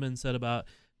Jurgen Klinsmann said about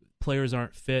players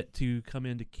aren't fit to come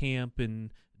into camp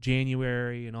in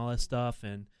January and all that stuff,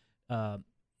 and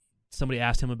somebody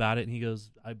asked him about it, and he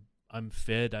goes, I'm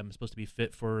fit. I'm supposed to be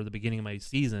fit for the beginning of my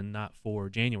season, not for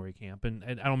January camp. And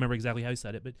I don't remember exactly how he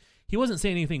said it, but he wasn't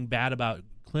saying anything bad about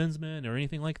Klinsmann or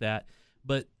anything like that.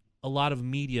 But a lot of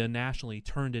media nationally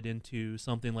turned it into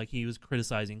something like he was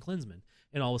criticizing Klinsmann.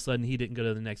 And all of a sudden, he didn't go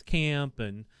to the next camp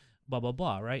and blah, blah,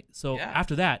 blah, right? So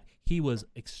after that, he was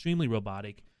extremely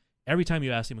robotic. Every time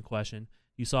you asked him a question,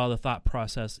 You saw the thought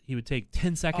process. He would take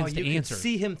 10 seconds to answer. You could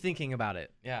see him thinking about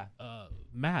it. Yeah.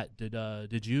 Matt,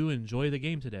 did you enjoy the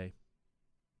game today?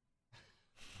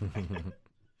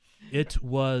 It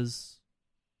was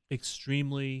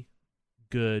extremely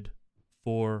good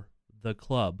for the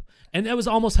club, and that was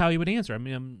almost how he would answer. I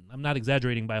mean, I'm not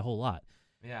exaggerating by a whole lot.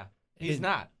 Yeah, he's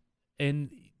not.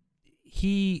 And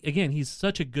he's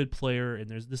such a good player, and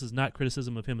this is not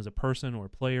criticism of him as a person or a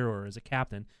player or as a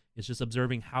captain. It's just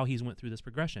observing how he's went through this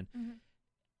progression. Mm-hmm.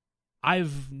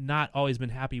 I've not always been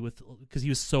happy with, because he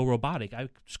was so robotic.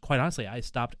 Quite honestly, I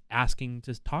stopped asking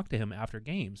to talk to him after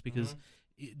games because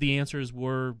the answers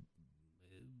were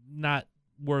not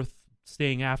worth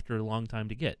staying after a long time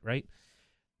to get, right?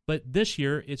 But this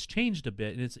year it's changed a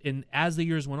bit, and as the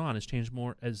years went on, it's changed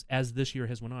more. As this year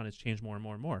has went on, it's changed more and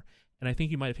more and more. And I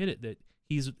think you might have hit it that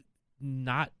he's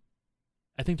not.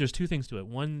 I think there's two things to it.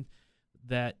 One,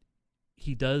 that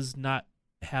he does not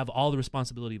have all the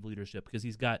responsibility of leadership because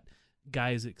he's got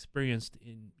guys experienced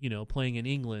in playing in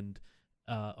England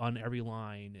on every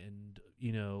line, and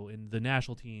in the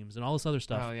national teams and all this other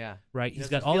stuff. Oh yeah, right. He's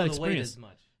got all that experience.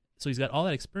 So he's got all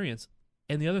that experience,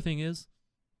 and the other thing is,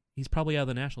 he's probably out of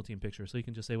the national team picture, so he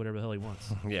can just say whatever the hell he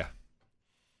wants. Yeah.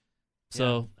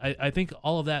 So I think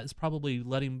all of that is probably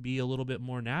let him be a little bit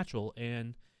more natural,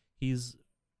 and he's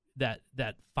that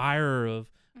fire of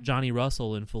Johnny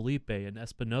Russell and Felipe and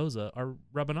Espinoza are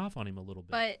rubbing off on him a little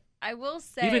bit. But I will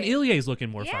say, even Ilie's looking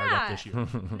more fired up this year.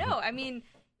 No, I mean,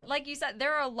 like you said,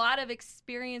 there are a lot of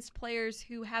experienced players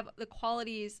who have the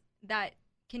qualities that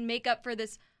can make up for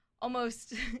this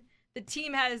almost. The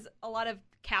team has a lot of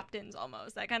captains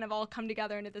almost that kind of all come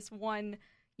together into this one,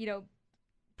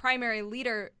 primary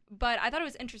leader. But I thought it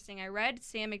was interesting. I read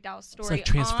Sam McDowell's story it's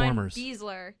like Transformers. On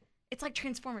Beasler. It's like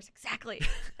Transformers, exactly.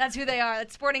 That's who they are.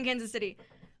 That's Sporting Kansas City.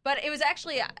 But it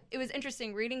was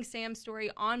interesting reading Sam's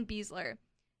story on Beasler.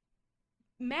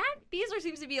 Matt Beasler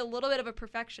seems to be a little bit of a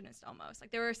perfectionist almost.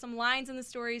 Like there were some lines in the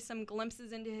story, some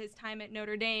glimpses into his time at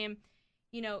Notre Dame,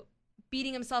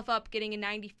 beating himself up, getting a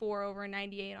 94 over a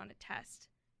 98 on a test.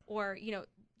 Or,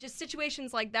 just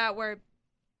situations like that where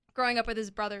growing up with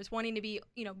his brothers, wanting to be,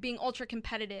 being ultra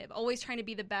competitive, always trying to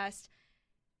be the best.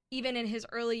 Even in his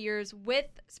early years with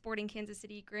Sporting Kansas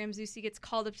City, Graham Zusi gets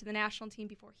called up to the national team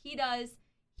before he does.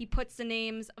 He puts the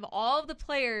names of all of the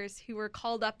players who were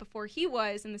called up before he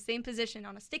was in the same position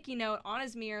on a sticky note on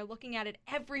his mirror, looking at it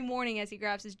every morning as he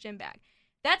grabs his gym bag.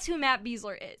 That's who Matt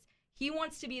Beasler is. He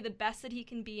wants to be the best that he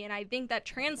can be, and I think that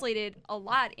translated a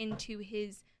lot into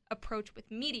his approach with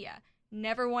media,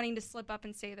 never wanting to slip up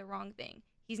and say the wrong thing.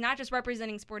 He's not just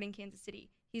representing Sporting Kansas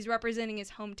City. He's representing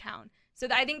his hometown. So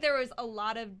I think there was a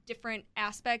lot of different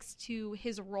aspects to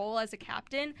his role as a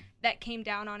captain that came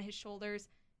down on his shoulders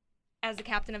as the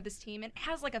captain of this team, and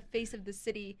as like a face of the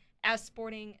city as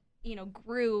Sporting,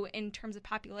 grew in terms of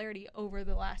popularity over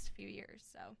the last few years.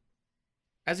 So,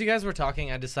 as you guys were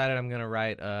talking, I decided I'm going to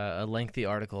write a lengthy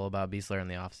article about Beasler in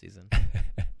the offseason.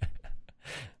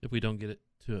 If we don't get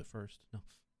to it first, no.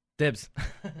 Dibs.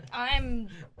 I'm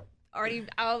already.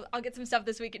 I'll get some stuff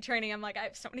this week at training. I'm like, I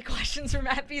have so many questions for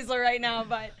Matt Beasler right now,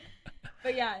 but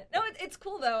yeah, no, it's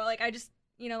cool though. Like I just,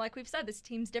 like we've said, this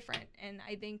team's different, and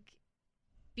I think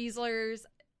Beasler's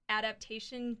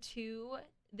adaptation to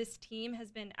this team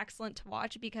has been excellent to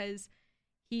watch because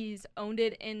he's owned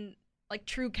it in like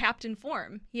true captain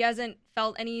form. He hasn't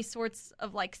felt any sorts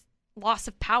of like loss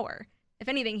of power. If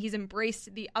anything, he's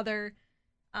embraced the other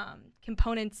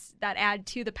components that add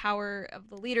to the power of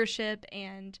the leadership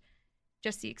and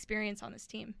just the experience on this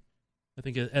team. I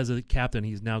think as a captain,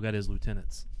 he's now got his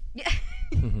lieutenants. Yeah.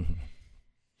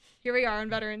 Here we are on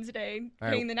Veterans Day,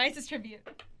 getting the nicest tribute.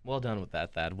 Well done with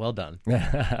that, Thad. Well done.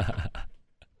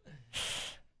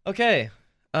 Okay.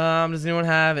 Does anyone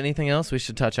have anything else we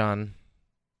should touch on?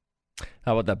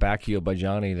 How about that back heel by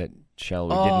Johnny that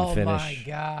Shelby didn't finish? Oh, my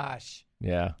gosh.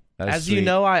 Yeah. As sweet. you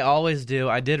know, I always do.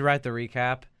 I did write the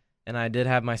recap, and I did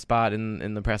have my spot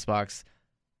in the press box.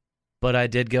 But I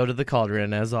did go to the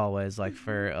Cauldron, as always, like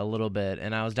for a little bit.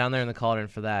 And I was down there in the Cauldron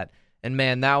for that. And,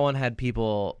 man, that one had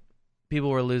people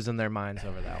were losing their minds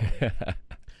over that one.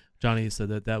 Johnny said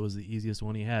that was the easiest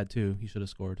one he had, too. He should have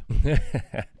scored.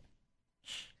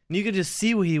 And you could just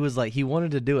see what he was like. He wanted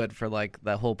to do it for, like,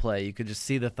 that whole play. You could just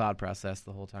see the thought process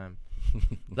the whole time.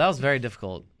 That was very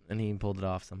difficult, and he pulled it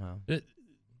off somehow.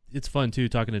 It's fun, too,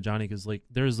 talking to Johnny, because, like,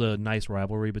 there's a nice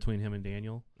rivalry between him and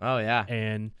Daniel. Oh, yeah.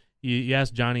 And you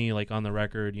ask Johnny, like, on the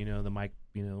record, the mic,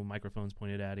 microphone's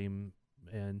pointed at him,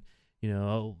 and,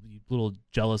 a little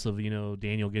jealous of,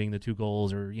 Daniel getting the 2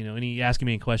 goals, or, and he asking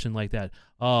me a question like that.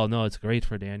 Oh, no, it's great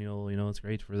for Daniel, it's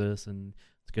great for this, and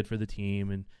it's good for the team.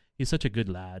 And he's such a good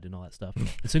lad and all that stuff.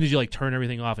 As soon as you like turn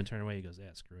everything off and turn away, he goes,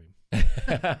 yeah, screw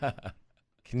him.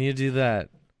 Can you do that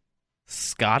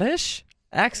Scottish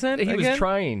accent He again? was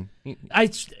trying.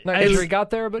 Not sure he got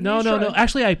there, but no.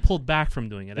 Actually, I pulled back from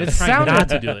doing it. I was trying not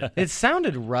to do it. It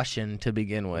sounded Russian to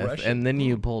begin with, and then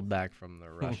you pulled back from the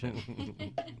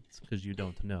Russian. It's because you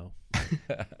don't know.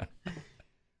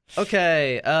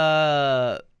 Okay,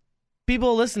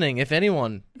 people listening, if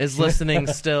anyone is listening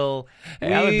still, I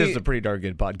think this is a pretty darn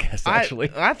good podcast,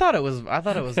 actually. I thought it was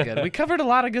good. We covered a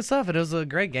lot of good stuff. It was a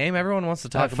great game. Everyone wants to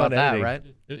talk about that, right?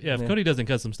 Yeah, if Cody doesn't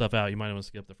cut some stuff out, you might want to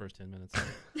skip the first 10 minutes.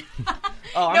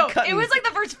 No, it was like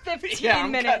the first 15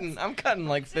 minutes. I'm cutting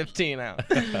like 15 out.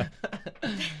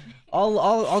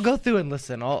 I'll go through and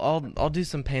listen. I'll do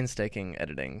some painstaking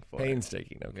editing for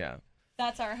Painstaking, okay. Yeah.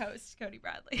 That's our host, Cody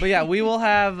Bradley. But yeah, we will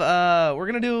have, we're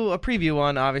going to do a preview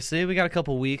one, obviously. We got a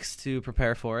couple weeks to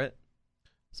prepare for it.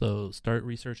 So start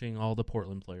researching all the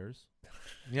Portland players.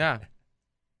 Yeah.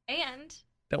 And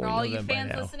Don't for we all know you them by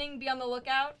fans now? listening, be on the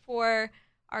lookout for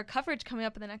our coverage coming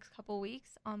up in the next couple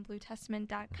weeks on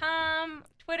BlueTestament.com,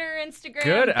 Twitter, Instagram.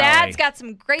 Good Dad's eye. got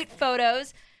some great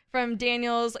photos from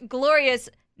Daniel's glorious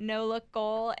no-look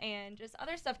goal and just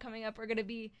other stuff coming up. We're going to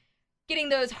be getting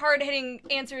those hard-hitting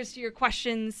answers to your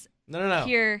questions. No.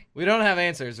 Here. We don't have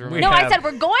answers. No, I said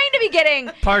we're going to be getting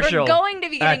partial, we're going to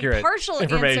be getting accurate partial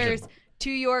information. answers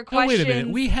to your Oh, questions. wait a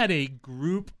minute. We had a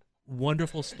group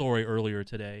wonderful story earlier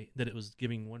today that it was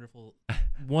giving wonderful.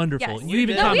 Yes. You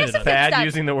even No, we have commented some on good it. stuff. Bad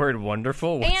using the word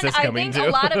wonderful. What's And this I coming think to?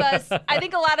 a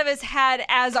lot of us had,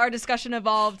 as our discussion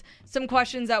evolved, some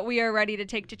questions that we are ready to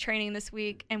take to training this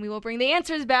week, and we will bring the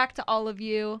answers back to all of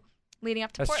you leading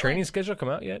up to Has Portland. training schedule come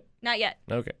out yet? Not yet.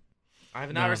 Okay. I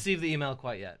have not received the email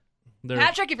quite yet.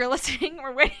 Patrick, if you're listening,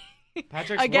 we're waiting.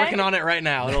 Patrick's Again? working on it right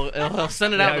now. He'll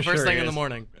send it out the first thing in the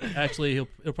morning. Actually, he'll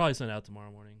probably send it out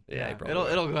tomorrow morning. Yeah,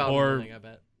 probably it'll go out in the morning, I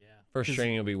bet. Yeah. First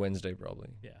training will be Wednesday, probably.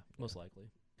 Yeah, most likely.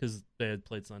 Because they had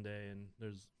played Sunday, and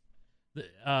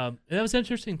that was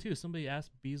interesting too. Somebody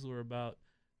asked Beasler about,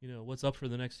 what's up for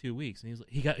the next 2 weeks, and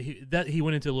he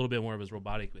went into a little bit more of his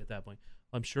robotic at that point.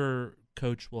 I'm sure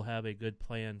Coach will have a good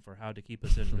plan for how to keep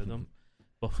us in rhythm,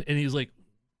 and he's like,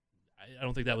 I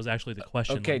don't think that was actually the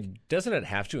question. Okay, like, doesn't it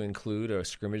have to include a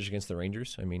scrimmage against the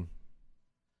Rangers? I mean,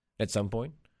 at some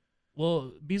point.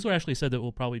 Well, Beasler actually said that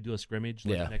we'll probably do a scrimmage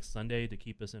Yeah. next Sunday to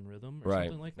keep us in rhythm or Right,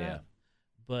 something like that. yeah.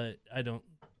 But I don't.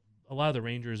 A lot of the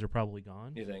Rangers are probably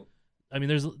gone. You think? I mean,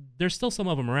 there's still some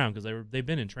of them around because they've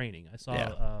been in training. I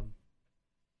saw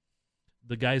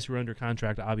the guys who are under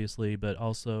contract, obviously, but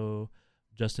also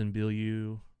Justin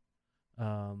Bilyeu,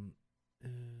 a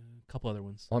couple other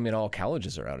ones. Well, I mean, all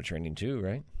colleges are out of training too,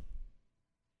 right?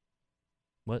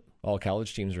 What? All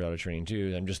college teams are out of training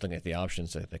too. I'm just looking at the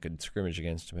options that they could scrimmage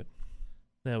against, but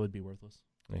That would be worthless.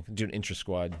 they could do an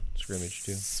intra-squad scrimmage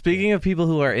too. Speaking of people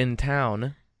who are in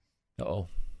town, Uh-oh.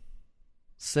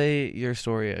 say your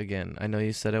story again. I know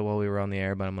you said it while we were on the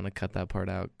air, but I'm going to cut that part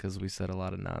out because we said a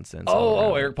lot of nonsense.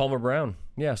 Oh, Eric Palmer Brown.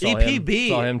 Yeah, saw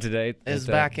him today. Is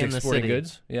at, back in Dick's the Sporting city.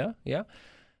 Goods. Yeah.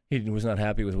 He was not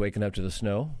happy with waking up to the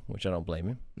snow, which I don't blame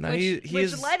him. No,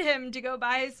 Which led him to go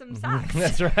buy some socks.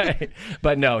 That's right.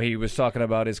 But no, he was talking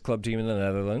about his club team in the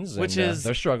Netherlands, Which and, is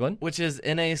they're struggling. Which is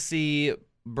NAC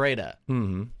Breda,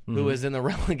 who is in the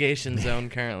relegation zone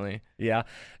currently. Yeah,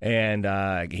 and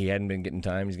he hadn't been getting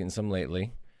time. He's getting some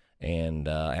lately. And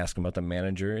asked him about the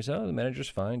manager. He said, the manager's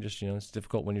fine. Just, it's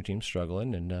difficult when your team's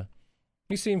struggling. And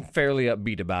he seemed fairly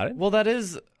upbeat about it. Well, that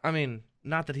is, I mean,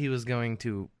 not that he was going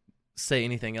to say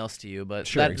anything else to you, but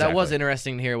Sure, that was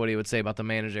interesting to hear what he would say about the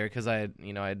manager because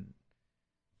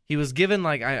he was given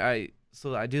like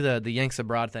so I do the Yanks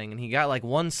abroad thing, and he got like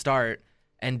one start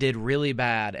and did really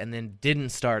bad, and then didn't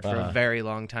start for a very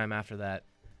long time after that.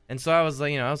 And so I was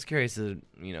like, I was curious to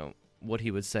what he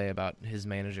would say about his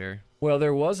manager. Well,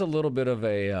 there was a little bit of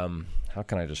a how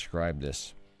can I describe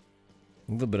this?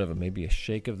 A little bit of maybe a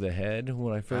shake of the head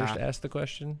when I first asked the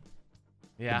question.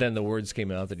 Yeah. But then the words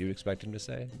came out that you'd expect him to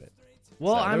say. But,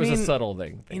 well, it was a subtle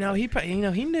thing. He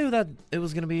knew that it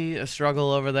was going to be a struggle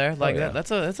over there. Like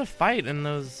that's a fight in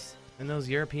those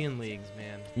European leagues,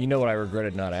 man. You know what I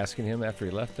regretted not asking him after he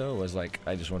left though was like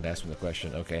I just wanted to ask him the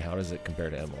question. Okay, how does it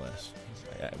compare to MLS?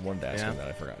 I wanted to ask him that.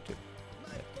 I forgot to.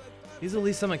 He's a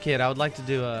Lee Summit kid. I would like to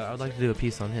do a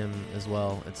piece on him as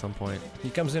well at some point.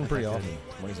 He comes in pretty often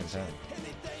when he's in town.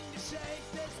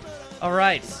 All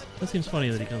right. That seems funny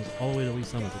that he comes all the way to Lee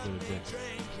Summit to go to Dick's.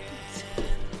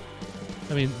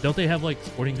 I mean, don't they have like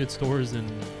sporting goods stores in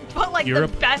But like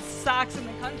Europe? the best socks in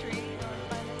the country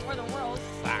or the world.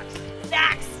 Socks.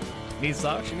 Need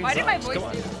socks? You need Why socks? did my voice Come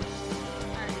on. do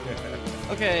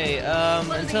that? Okay.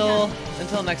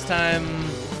 Until next time.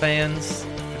 fans,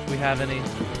 if we have any.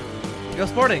 Go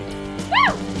Sporting!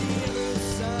 Woo!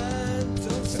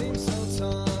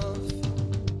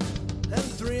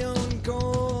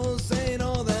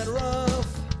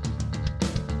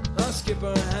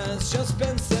 Skipper has just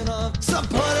been sent off.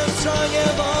 Supporters strong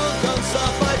have all gone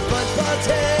soft. My football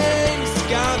team's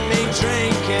got me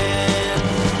drinking.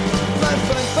 My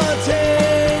football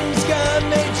team's got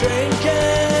me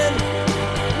drinking.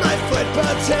 My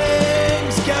football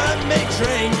team's got me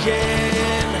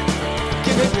drinking.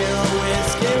 Give me beer or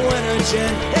whiskey, wine or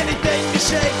gin, anything to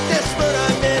shake this mood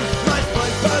I'm in. My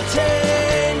football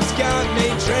team's got me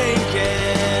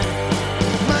drinking.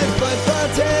 My football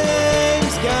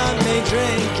team's got me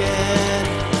drinking.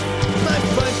 My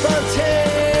football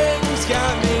team's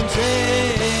got me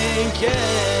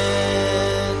drinking.